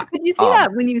 But you see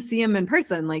that when you see him in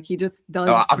person, like he just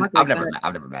does. I've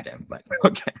never met him, but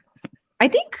okay. I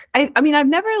think I mean I've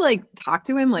never like talked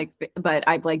to him but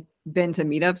I've like been to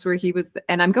meetups where he was,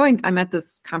 and I'm at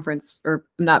this conference or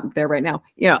I'm not there right now.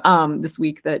 This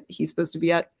week that he's supposed to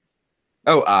be at.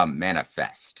 Oh,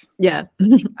 Manifest. Yeah.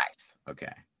 Nice.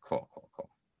 Okay. Cool.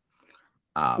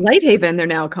 Lighthaven, they're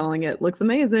now calling it. Looks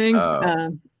amazing.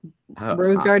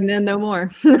 Rose Garden Inn, no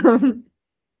more.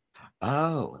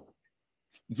 Oh.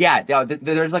 Yeah.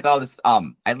 There's like all this.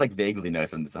 I like vaguely know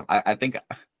some of this stuff. I think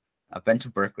I've been to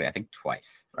Berkeley. I think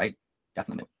twice. Right?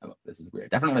 Definitely. This is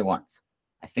weird. Definitely once.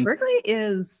 I think Berkeley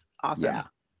is awesome. Yeah.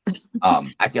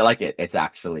 I feel like it's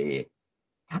actually.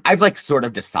 I've like sort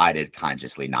of decided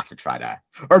consciously not to try to,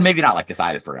 or maybe not like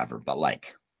decided forever, but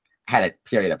like had a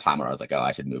period of time where I was like, oh,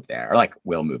 I should move there or like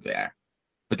will move there.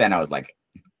 But then I was like,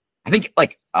 I think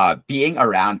like being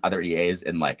around other EAs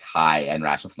in like high and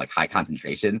rationalists, like high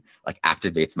concentration, like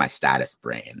activates my status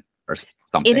brain or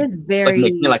something. It is very it's, like,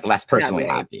 make me like less personally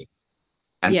happy.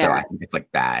 And so I think it's like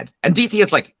bad. And DC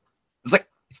is like,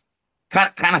 it's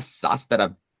kind of sus that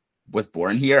I was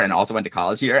born here and also went to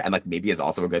college here and like maybe is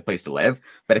also a good place to live,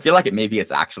 but I feel like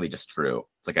it's actually just true.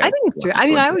 It's like I think it's true. I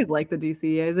mean, I always like the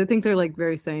DCEAs. I think they're like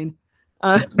very sane.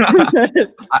 I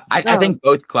think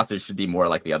both clusters should be more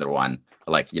like the other one,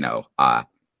 like a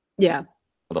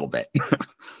little bit.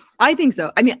 I think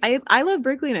so. I mean, I love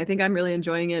Berkeley and I think I'm really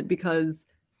enjoying it because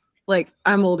like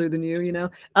I'm older than you.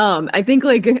 I think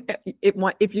like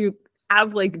if you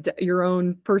have like your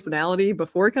own personality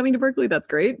before coming to Berkeley, that's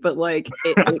great, but like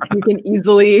you can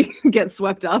easily get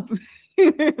swept up.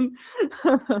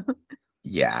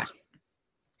 Yeah,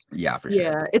 for sure.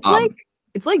 Yeah,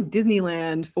 it's like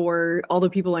Disneyland for all the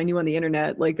people I knew on the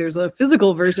internet. Like there's a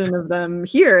physical version of them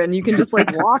here and you can just like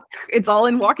walk. It's all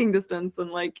in walking distance and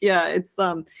like it's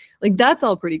like that's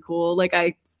all pretty cool. Like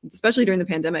especially during the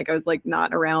pandemic, I was like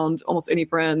not around almost any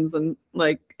friends, and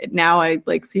like now I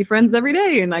like see friends every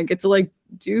day and I get to like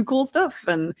do cool stuff.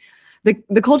 And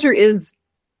the culture is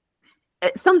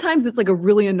sometimes it's like a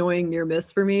really annoying near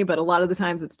miss for me, but a lot of the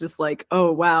times it's just like,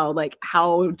 oh wow, like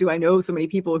how do I know so many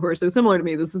people who are so similar to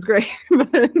me? This is great.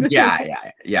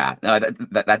 Yeah. No,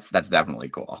 that's definitely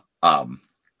cool. I've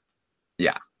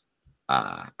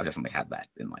definitely had that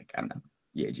in like I don't know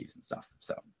EAGs and stuff.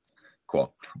 So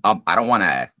cool. I don't want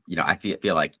to, I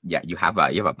feel like you have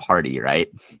a party, right?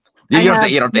 You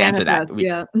don't have to answer that.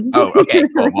 Yeah. Oh, okay.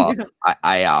 Cool. Well,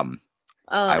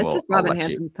 it's just Robin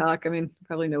Hansen's talk. I mean, you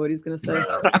probably know what he's going to say.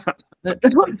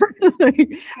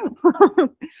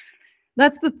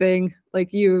 That's the thing.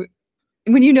 Like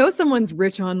when you know someone's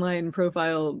rich online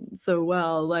profile so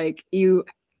well, like you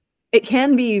it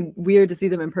can be weird to see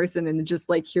them in person and just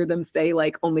like hear them say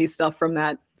like only stuff from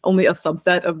that, only a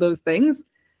subset of those things.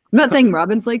 I'm not saying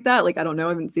Robin's like that. Like, I don't know. I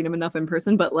haven't seen him enough in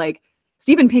person, but like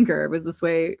Steven Pinker was this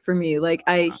way for me. Like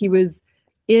he was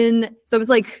in, so it was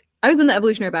like, I was in the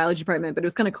evolutionary biology department, but it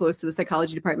was kind of close to the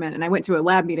psychology department. And I went to a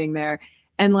lab meeting there,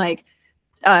 and like,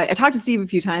 I talked to Steve a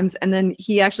few times, and then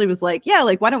he actually was like, yeah,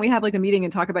 like, why don't we have like a meeting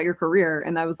and talk about your career?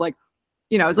 And I was like,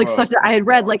 you know, it was like I had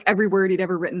read like every word he'd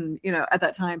ever written, you know, at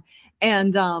that time.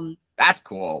 And that's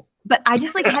cool. But I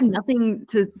just like had nothing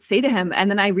to say to him.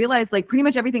 And then I realized like pretty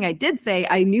much everything I did say,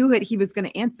 I knew that he was going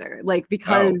to answer, like,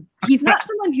 because he's not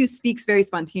someone who speaks very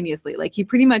spontaneously. Like he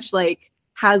pretty much like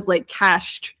has like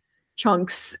cached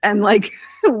chunks and like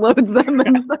loads them.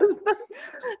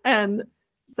 And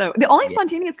so the only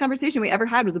spontaneous conversation we ever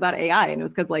had was about AI. And it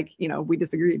was because like, you know, we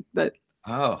disagreed, but.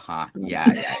 Yeah.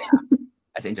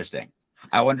 That's interesting.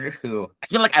 I wonder who, I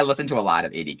feel like I listen to a lot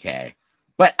of ADK.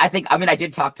 But I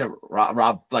did talk to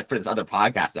Rob like for this other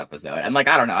podcast episode, and like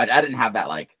I don't know, I didn't have that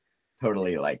like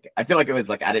totally like, I feel like it was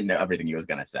like I didn't know everything he was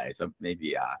gonna say, so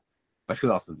maybe but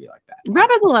who else would be like that? Rob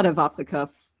has a lot of off the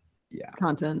cuff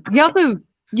content. He also,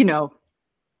 you know,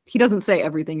 he doesn't say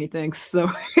everything he thinks, so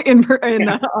in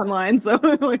online, so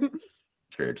like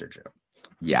true.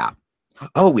 Yeah.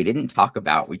 Oh, we can cut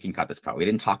this part. We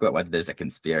didn't talk about whether there's a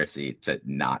conspiracy to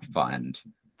not fund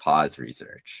pause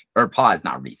research or pause,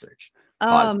 not research.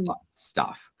 Pause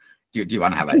stuff. Do you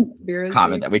want to have a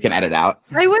comment that we can edit out?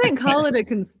 I wouldn't call it a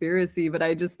conspiracy, but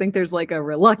I just think there's like a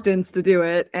reluctance to do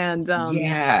it. And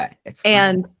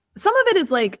and some of it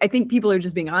is like, I think people are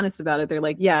just being honest about it. They're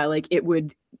like, yeah, like it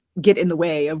would get in the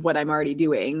way of what I'm already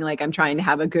doing. Like I'm trying to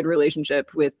have a good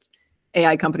relationship with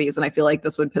AI companies, and I feel like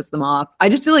this would piss them off. I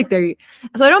just feel like so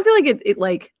I don't feel like it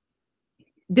like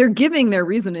they're giving their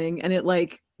reasoning, and it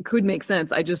like could make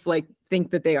sense. I just like think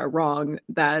that they are wrong,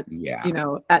 that you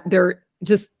know, that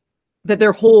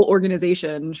their whole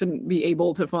organization shouldn't be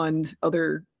able to fund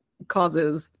other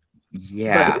causes.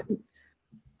 But,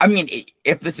 I mean,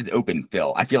 if this is open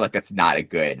fill, I feel like that's not a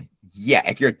good.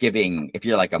 If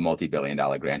you're like a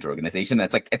multi-billion-dollar grant organization,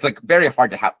 it's like very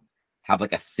hard to have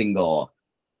like a single.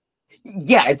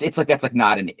 It's like that's like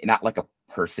not like a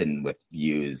person with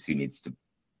views who needs to,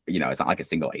 you know, it's not like a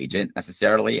single agent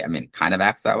necessarily. I mean, it kind of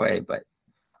acts that way, but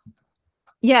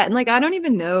and like I don't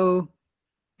even know.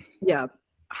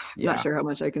 Not sure how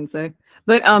much I can say,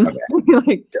 but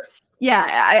like,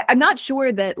 I'm not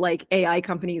sure that like AI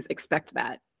companies expect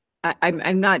that.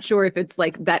 I'm not sure if it's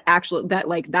like that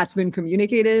that's been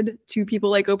communicated to people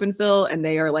like OpenPhil and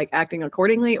they are like acting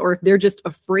accordingly, or if they're just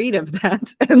afraid of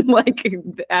that and like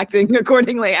acting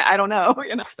accordingly. I don't know,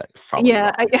 you know.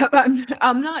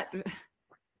 I'm not.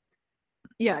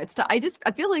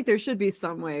 I feel like there should be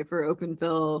some way for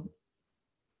OpenPhil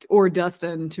or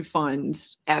Dustin to fund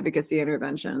advocacy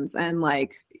interventions. And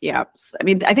like, I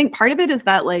mean, I think part of it is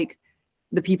that like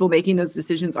the people making those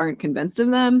decisions aren't convinced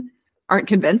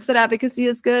that advocacy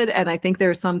is good. And I think there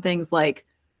are some things like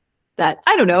that,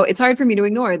 I don't know, it's hard for me to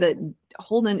ignore that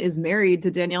Holden is married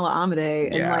to Daniela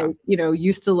Amade and like, you know,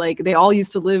 they all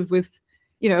used to live with,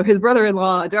 you know, his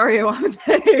brother-in-law, Dario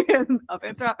Amade, of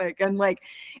Anthropic. And like,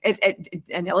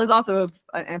 Daniela is also of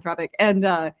Anthropic.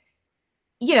 And,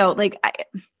 you know, like,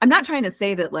 I'm not trying to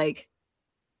say that like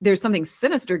there's something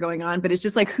sinister going on, but it's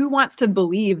just like, who wants to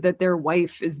believe that their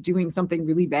wife is doing something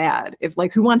really bad? If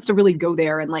like, who wants to really go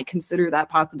there and like consider that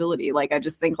possibility? Like, I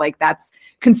just think like that's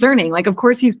concerning. Like, of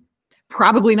course, he's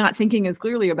probably not thinking as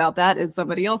clearly about that as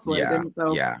somebody else would. And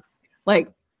so like,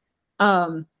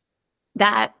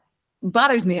 that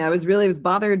bothers me. I was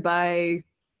bothered by,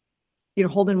 you know,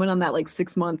 Holden went on that like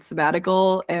 6-month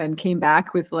sabbatical and came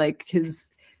back with like his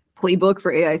playbook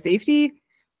for AI safety.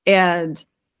 And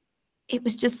it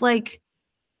was just like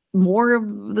more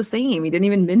of the same. He didn't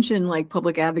even mention like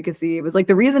public advocacy. It was like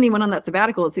the reason he went on that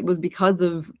sabbatical it was because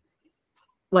of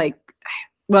like,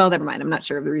 well, never mind. I'm not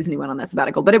sure of the reason he went on that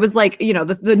sabbatical, but it was like, you know,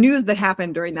 the news that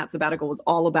happened during that sabbatical was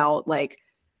all about like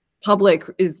public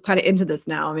is kind of into this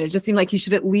now. I mean, it just seemed like he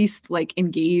should at least like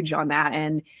engage on that.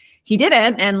 And he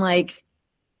didn't. And like,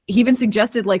 he even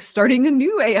suggested like starting a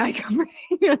new AI company.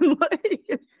 And like,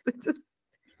 it's just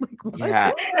like,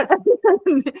 what?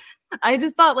 I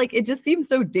just thought like, it just seemed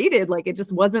so dated. Like it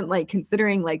just wasn't like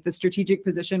considering like the strategic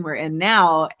position we're in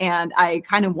now. And I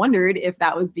kind of wondered if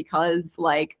that was because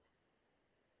like,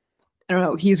 I don't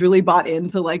know, he's really bought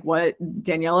into like what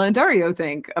Daniela and Dario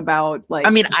think about like. I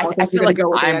mean, I feel like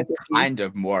I'm kind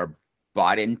of more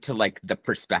bought into like the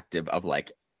perspective of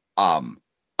like a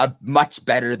much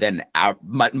better than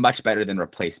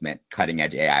replacement cutting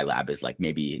edge AI lab is like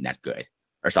maybe not good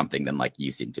or something than like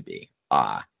you seem to be.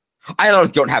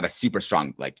 don't have a super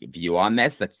strong like view on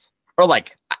this. Or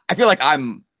like I feel like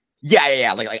I'm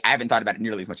like I haven't thought about it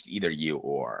nearly as much as either you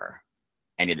or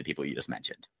any of the people you just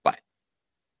mentioned. But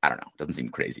I don't know. It doesn't seem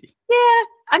crazy. Yeah,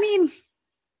 I mean,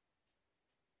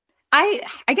 I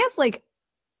guess like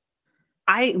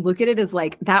I look at it as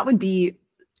like that would be.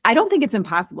 I don't think it's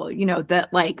impossible, that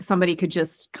like somebody could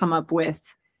just come up with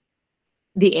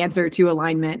the answer to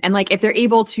alignment. And like if they're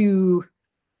able to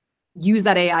use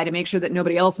that AI to make sure that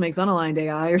nobody else makes unaligned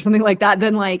AI or something like that,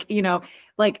 then like,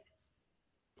 like,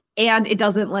 and it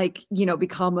doesn't like,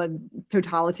 become a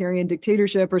totalitarian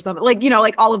dictatorship or something like,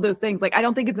 like all of those things. Like, I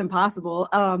don't think it's impossible.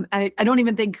 And I don't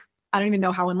even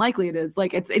know how unlikely it is.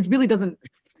 Like, it really doesn't.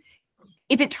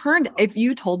 If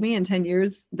you told me in 10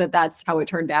 years that that's how it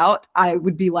turned out, I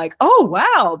would be like, oh,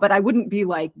 wow. But I wouldn't be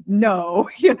like, no,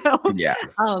 Yeah.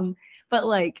 But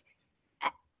like,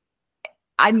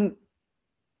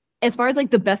 as far as like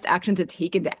the best action to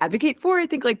take and to advocate for, I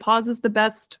think like pause is the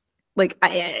best. Like,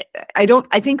 I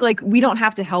think like we don't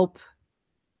have to help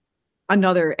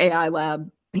another AI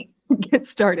lab get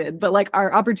started, but like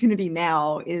our opportunity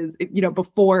now is,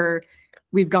 before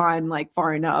we've gone like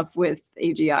far enough with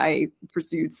AGI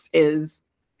pursuits, is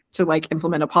to like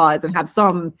implement a pause and have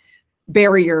some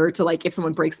barrier to like, if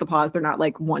someone breaks the pause, they're not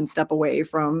like one step away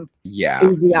from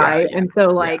AGI. And so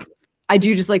like, I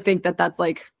do just like think that that's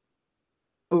like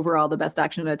overall the best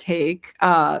action to take.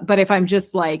 But if I'm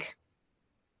just like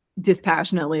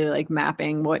dispassionately like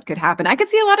mapping what could happen, I could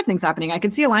see a lot of things happening. I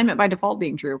could see alignment by default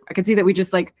being true. I could see that we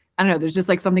just like, I don't know, there's just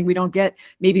like something we don't get.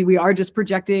 Maybe we are just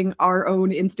projecting our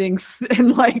own instincts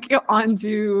and like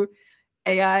onto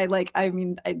AI. Like, I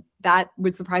mean, that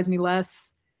would surprise me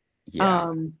less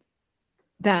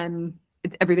than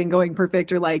everything going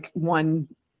perfect or like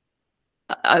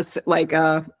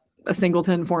a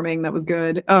singleton forming that was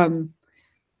good.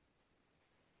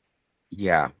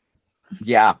 Yeah.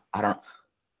 I don't.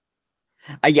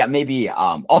 Maybe.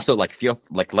 Also, like, feel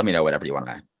like let me know whatever you want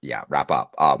to. Wrap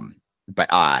up. But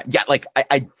like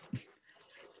I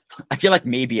feel like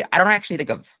maybe I don't actually think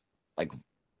of like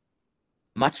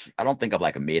much. I don't think of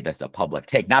like made this a public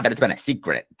take. Not that it's been a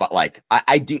secret, but like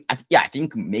I do. I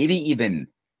think maybe even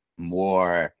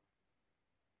more,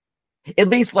 at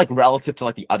least like relative to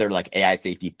like the other like AI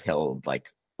safety pilled like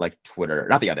Twitter,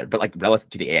 not the other, but like relative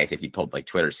to the AI safety pilled like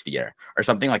Twitter sphere or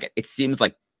something. Like it seems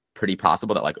like pretty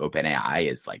possible that like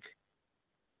OpenAI is like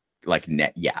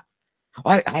net.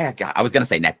 Well, I was gonna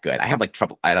say net good. I have like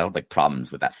trouble. I don't like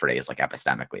problems with that phrase like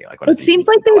epistemically. Like, it seems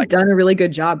like they've done a really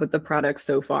good job with the product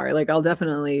so far. Like, I'll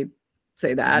definitely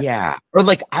say that. Yeah, or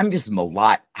like I'm just a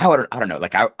lot. I don't know.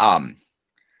 Like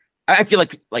I feel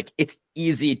like it's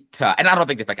easy to, and I don't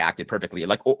think they've like acted perfectly,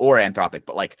 like or Anthropic,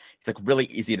 but like it's like really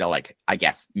easy to like I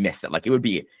guess miss it. Like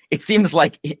it seems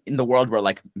like in the world where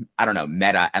like I don't know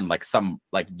Meta and like some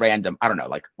like random I don't know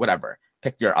like whatever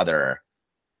pick your other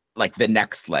like the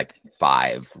next like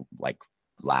 5 like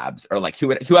labs or like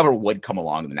whoever would come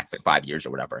along in the next like 5 years or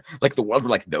whatever. Like the world where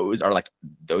like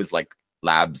those like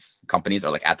labs companies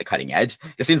are like at the cutting edge.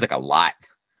 It seems like a lot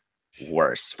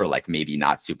worse for like maybe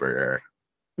not super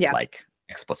like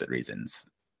explicit reasons,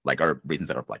 like or reasons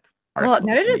that are like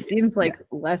Meta just seems like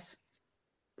less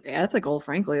ethical,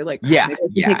 frankly. Like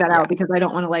take that out because I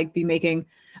don't want to like be making.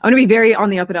 I want to be very on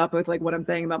the up and up with like what I'm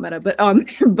saying about Meta,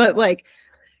 but like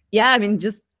I mean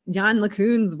just Jan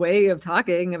LeCun's way of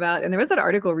talking about, and there was that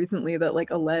article recently that like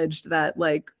alleged that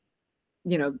like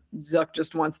Zuck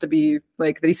just wants to be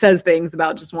like that he says things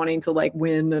about just wanting to like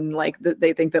win and like that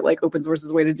they think that like open source is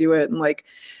the way to do it and like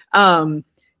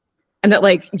and that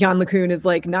like Jan LeCun is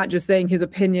like not just saying his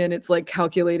opinion, it's like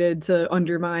calculated to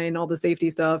undermine all the safety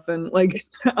stuff and like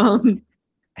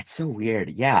That's so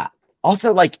weird. Yeah.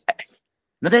 Also, like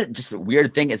another just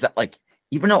weird thing is that like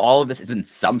even though all of this is in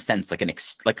some sense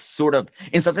like sort of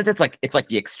in some sense it's like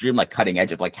the extreme like cutting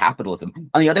edge of like capitalism.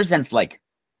 On the other sense, like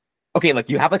okay,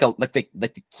 like you have like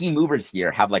the key movers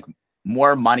here have like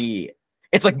more money.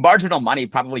 It's like marginal money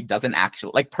probably doesn't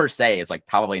actually like per se is like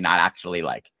probably not actually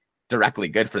like directly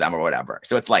good for them or whatever.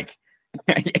 So it's like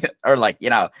or like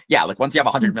like once you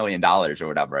have $100 million or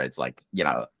whatever, it's like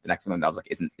the next $1 million like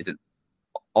isn't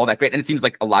all that great. And it seems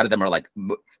like a lot of them are like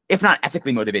if not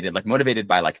ethically motivated, like motivated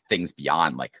by like things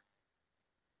beyond like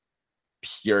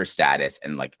pure status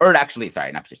and like or actually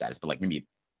sorry not pure status but like maybe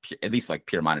at least like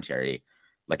pure monetary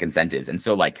like incentives. And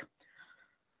so like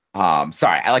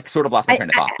sorry I like sort of lost my train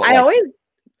of thought, but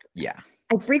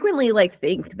I frequently like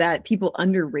think that people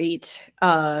underrate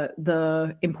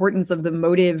the importance of the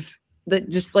motive that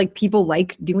just like people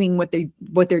like doing what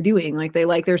they're doing. Like they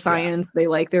like their science, they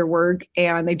like their work,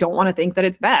 and they don't want to think that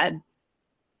it's bad.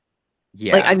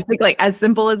 Yeah. Like, I just think like as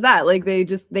simple as that, like they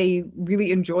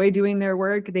really enjoy doing their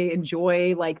work. They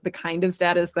enjoy like the kind of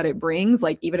status that it brings,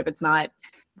 like even if it's not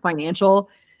financial,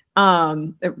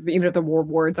 even if the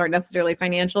rewards aren't necessarily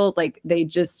financial, like they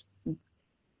just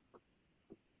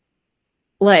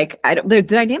like, the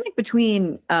dynamic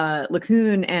between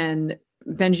LeCun and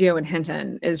Bengio and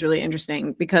Hinton is really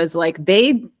interesting because like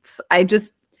I'm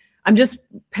just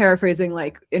paraphrasing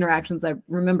like interactions I've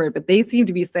remembered, but they seem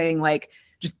to be saying like,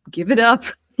 just give it up,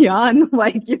 Jan.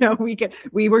 Like,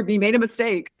 we made a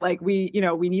mistake. Like we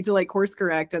need to like course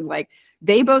correct. And like,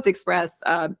 they both express,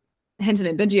 Hinton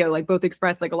and Bengio, like both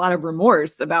express like a lot of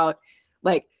remorse about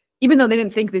like, even though they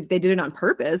didn't think that they did it on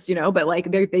purpose, but like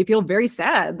they feel very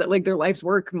sad that like their life's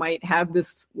work might have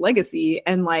this legacy.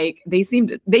 And like, they seem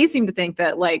to think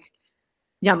that like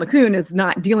Jan LeCun is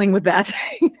not dealing with that.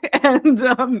 And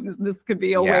this could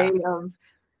be a way of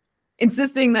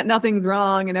insisting that nothing's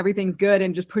wrong and everything's good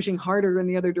and just pushing harder in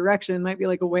the other direction might be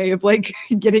like a way of like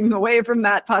getting away from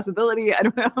that possibility. I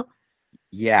don't know.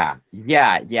 Yeah.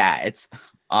 It's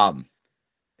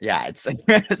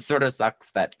it sort of sucks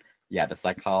that the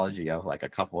psychology of like a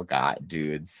couple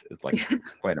dudes is like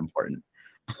quite important.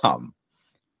 I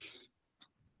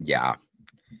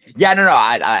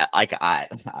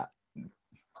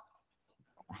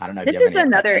don't know. This is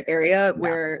another area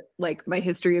where like my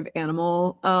history of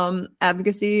animal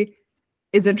advocacy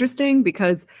is interesting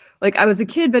because like I was a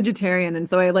kid vegetarian, and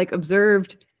so I like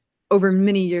observed over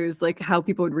many years like how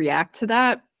people would react to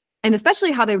that, and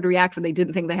especially how they would react when they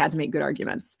didn't think they had to make good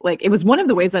arguments. Like it was one of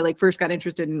the ways I like first got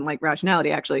interested in like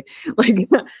rationality, actually, like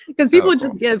because people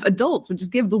adults would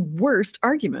just give the worst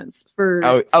arguments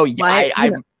for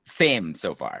I'm same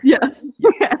so far. Yeah.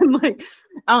 And like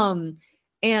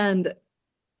and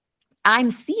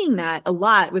I'm seeing that a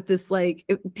lot with this, like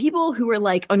people who are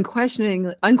like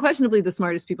unquestionably the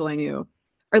smartest people I knew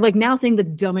are like now saying the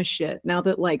dumbest shit now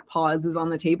that like pause is on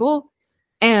the table,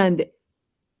 and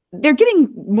they're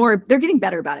getting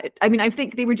better about it. I mean, I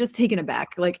think they were just taken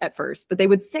aback like at first, but they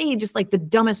would say just like the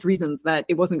dumbest reasons that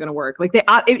it wasn't going to work. Like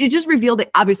it just revealed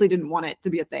they obviously didn't want it to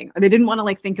be a thing, or they didn't want to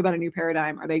like think about a new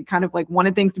paradigm, or they kind of like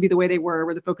wanted things to be the way they were,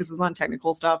 where the focus was on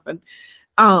technical stuff.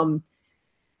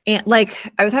 And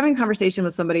like I was having a conversation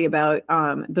with somebody about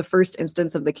the first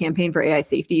instance of the Campaign for AI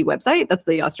Safety website. That's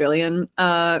the Australian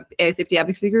AI safety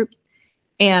advocacy group.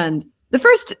 And the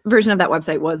first version of that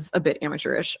website was a bit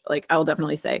amateurish, like I will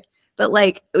definitely say. But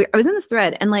like I was in this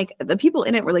thread, and like the people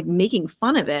in it were like making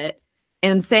fun of it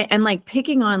and like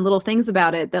picking on little things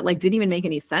about it that like didn't even make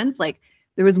any sense. Like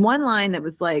there was one line that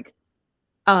was like,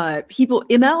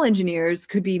 ML engineers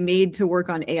could be made to work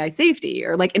on AI safety,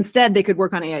 or like instead they could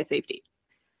work on AI safety.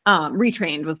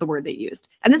 Retrained was the word they used.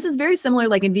 And this is very similar,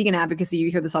 like in vegan advocacy, you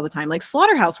hear this all the time, like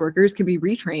slaughterhouse workers can be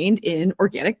retrained in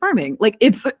organic farming. Like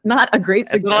it's not a great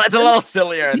suggestion. It's a little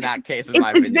sillier in that case, in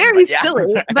my opinion. It's very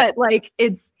silly, but like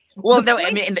it's... Well, no, I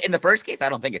mean, in the first case, I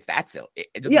don't think it's that silly.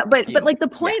 But like the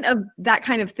point of that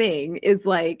kind of thing is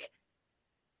like,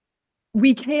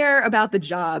 we care about the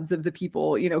jobs of the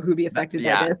people, who be affected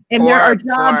by this. And there are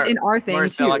jobs in our thing too.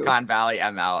 Silicon Valley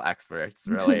ML experts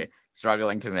really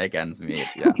struggling to make ends meet.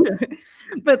 Yeah.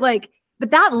 But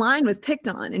that line was picked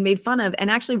on and made fun of. And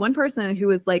actually one person who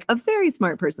was like a very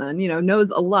smart person,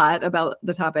 knows a lot about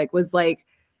the topic, was like,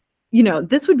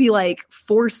 this would be like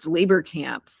forced labor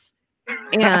camps.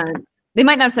 And they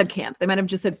might not have said camps. They might have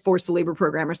just said forced labor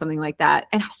program or something like that.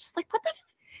 And I was just like, what the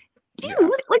dude,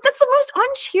 like that's the most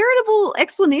uncharitable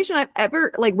explanation I've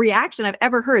ever, like reaction I've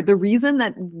ever heard. The reason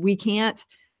that we can't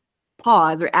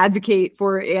pause or advocate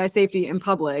for AI safety in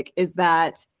public is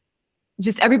that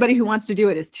just everybody who wants to do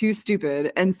it is too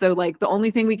stupid. And so like the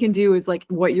only thing we can do is like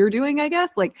what you're doing, I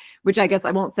guess, like, which I guess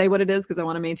I won't say what it is because I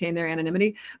want to maintain their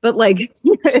anonymity, but like,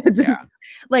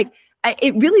 like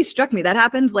it really struck me that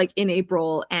happened like in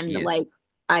April. And like,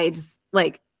 I just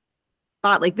like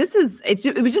thought like,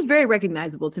 it was just very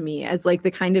recognizable to me as like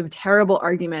the kind of terrible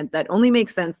argument that only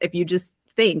makes sense if you just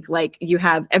think like you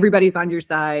have everybody's on your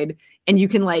side and you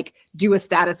can like do a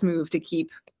status move to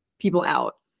keep people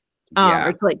out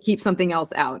or to like keep something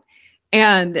else out.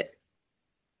 And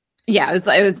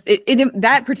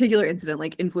that particular incident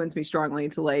like influenced me strongly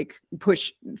to like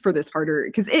push for this harder,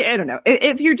 because I don't know,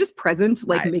 if you're just present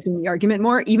like making the argument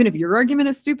more, even if your argument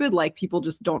is stupid, like people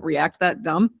just don't react that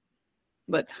dumb.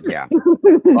 But well,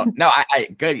 no,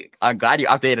 I good. I'm glad you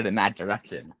updated in that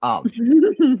direction. Although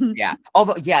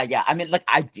I mean, like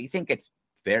I do think it's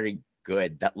very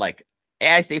good that like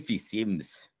AI safety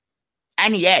seems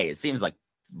seems like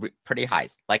pretty high.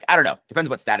 Like I don't know, depends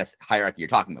what status hierarchy you're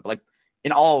talking about, but like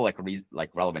in all like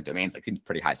relevant domains, like seems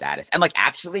pretty high status. And like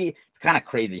actually, it's kind of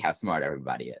crazy how smart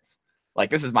everybody is. Like,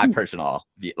 this is my personal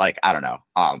view. Like, I don't know.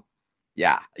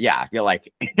 Yeah, I feel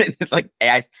like it's like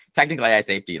technical AI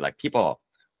safety, like, people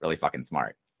really fucking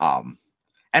smart.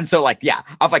 And so, like, yeah,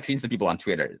 I've like seen some people on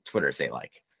Twitter say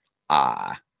like,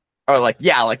 or like,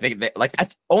 yeah, like they like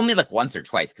only like once or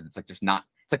twice, because it's like just not,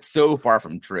 it's like so far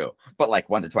from true. But like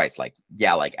once or twice, like,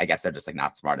 yeah, like I guess they're just like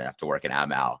not smart enough to work in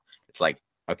ML. It's like,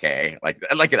 okay, like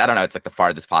I don't know, it's like the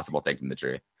farthest possible thing from the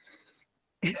truth.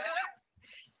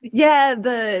 Yeah,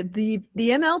 the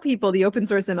ML people, the open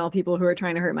source ML people who are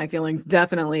trying to hurt my feelings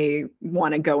definitely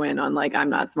want to go in on like,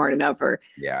 I'm not smart enough, or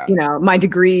Yeah, you know, my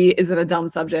degree isn't a dumb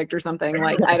subject or something.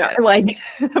 Like, I don't like,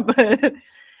 but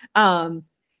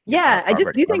yeah, I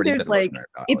just do think there's like,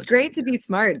 it's great to be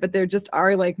smart, but there just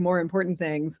are like more important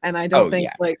things. And I don't think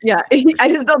like, I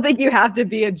just don't think you have to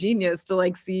be a genius to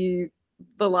like see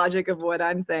the logic of what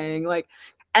I'm saying. Like,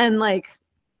 and like,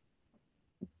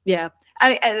 yeah,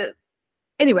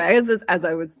 anyway,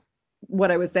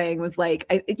 what I was saying was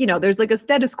like, you know, there's like a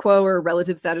status quo or a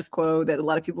relative status quo that a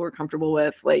lot of people were comfortable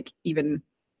with. Like, even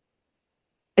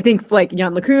I think like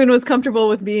Jan LeCun was comfortable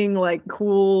with being like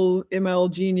cool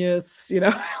ML genius, you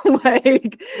know,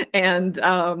 like, and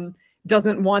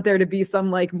doesn't want there to be some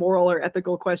like moral or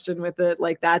ethical question with it.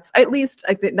 Like, that's, at least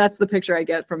I think that's the picture I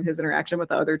get from his interaction with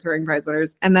the other Turing Prize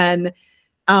winners. And then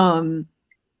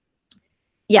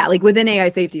yeah, like within AI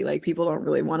safety, like people don't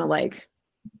really want to like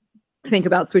think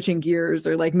about switching gears,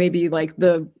 or like maybe like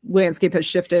the landscape has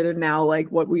shifted and now like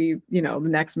what we, you know, the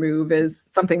next move is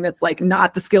something that's like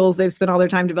not the skills they've spent all their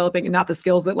time developing, and not the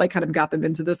skills that like kind of got them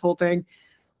into this whole thing.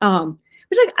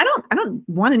 Which like I don't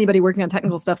want anybody working on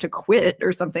technical stuff to quit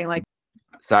or something like.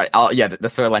 Sorry. Yeah, the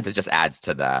Soylent just adds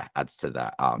to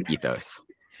the ethos.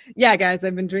 Yeah, guys,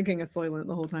 I've been drinking a Soylent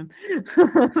the whole time.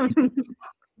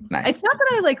 Nice. It's not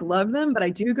that I like love them, but I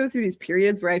do go through these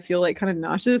periods where I feel like kind of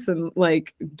nauseous and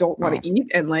like don't want to eat,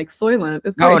 and like Soylent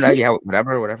is great. No, yeah,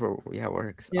 whatever, yeah,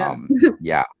 works.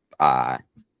 Yeah.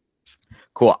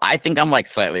 Cool. I think I'm like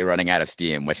slightly running out of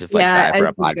steam, which is like bad for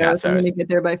a podcast host. I'm gonna get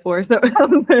there by 4. So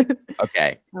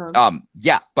okay.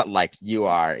 Yeah, but like you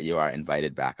are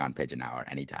invited back on Pigeon Hour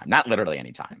anytime. Not literally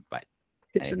anytime, but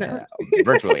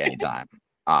virtually anytime.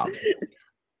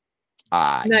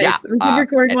 Nice. Yeah. We can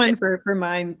record one for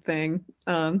mine thing.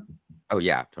 Oh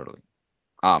yeah, totally.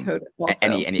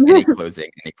 Totally. Any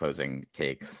closing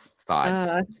takes,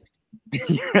 thoughts?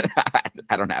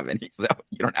 I don't have any, so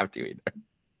you don't have to either.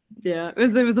 Yeah,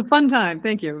 it was a fun time.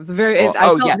 Thank you. It was a very I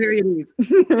felt very at ease.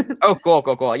 Oh,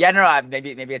 cool. Yeah, no,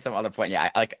 maybe at some other point. Yeah,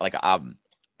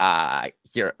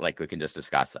 here, like, we can just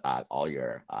discuss all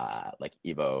your like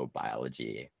Evo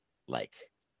biology like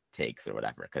takes or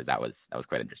whatever, because that was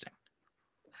quite interesting.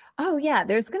 Oh yeah,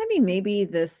 there's gonna be maybe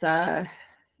this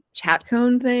chat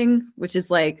cone thing, which is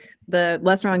like the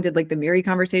Less Wrong did like the Miri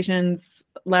conversations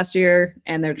last year,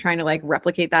 and they're trying to like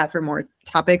replicate that for more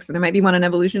topics. So there might be one on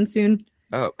evolution soon.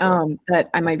 Oh, cool. That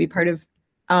I might be part of.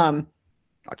 I'll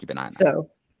keep an eye on that. So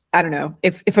I don't know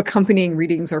if accompanying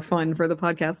readings are fun for the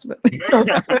podcast, but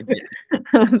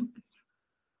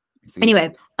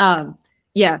anyway,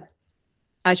 yeah.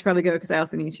 I should probably go because I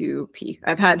also need to pee.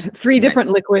 I've had 3 different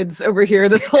liquids over here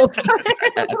this whole time.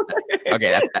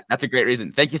 Okay, that's a great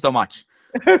reason. Thank you so much.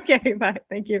 Okay, bye.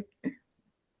 Thank you.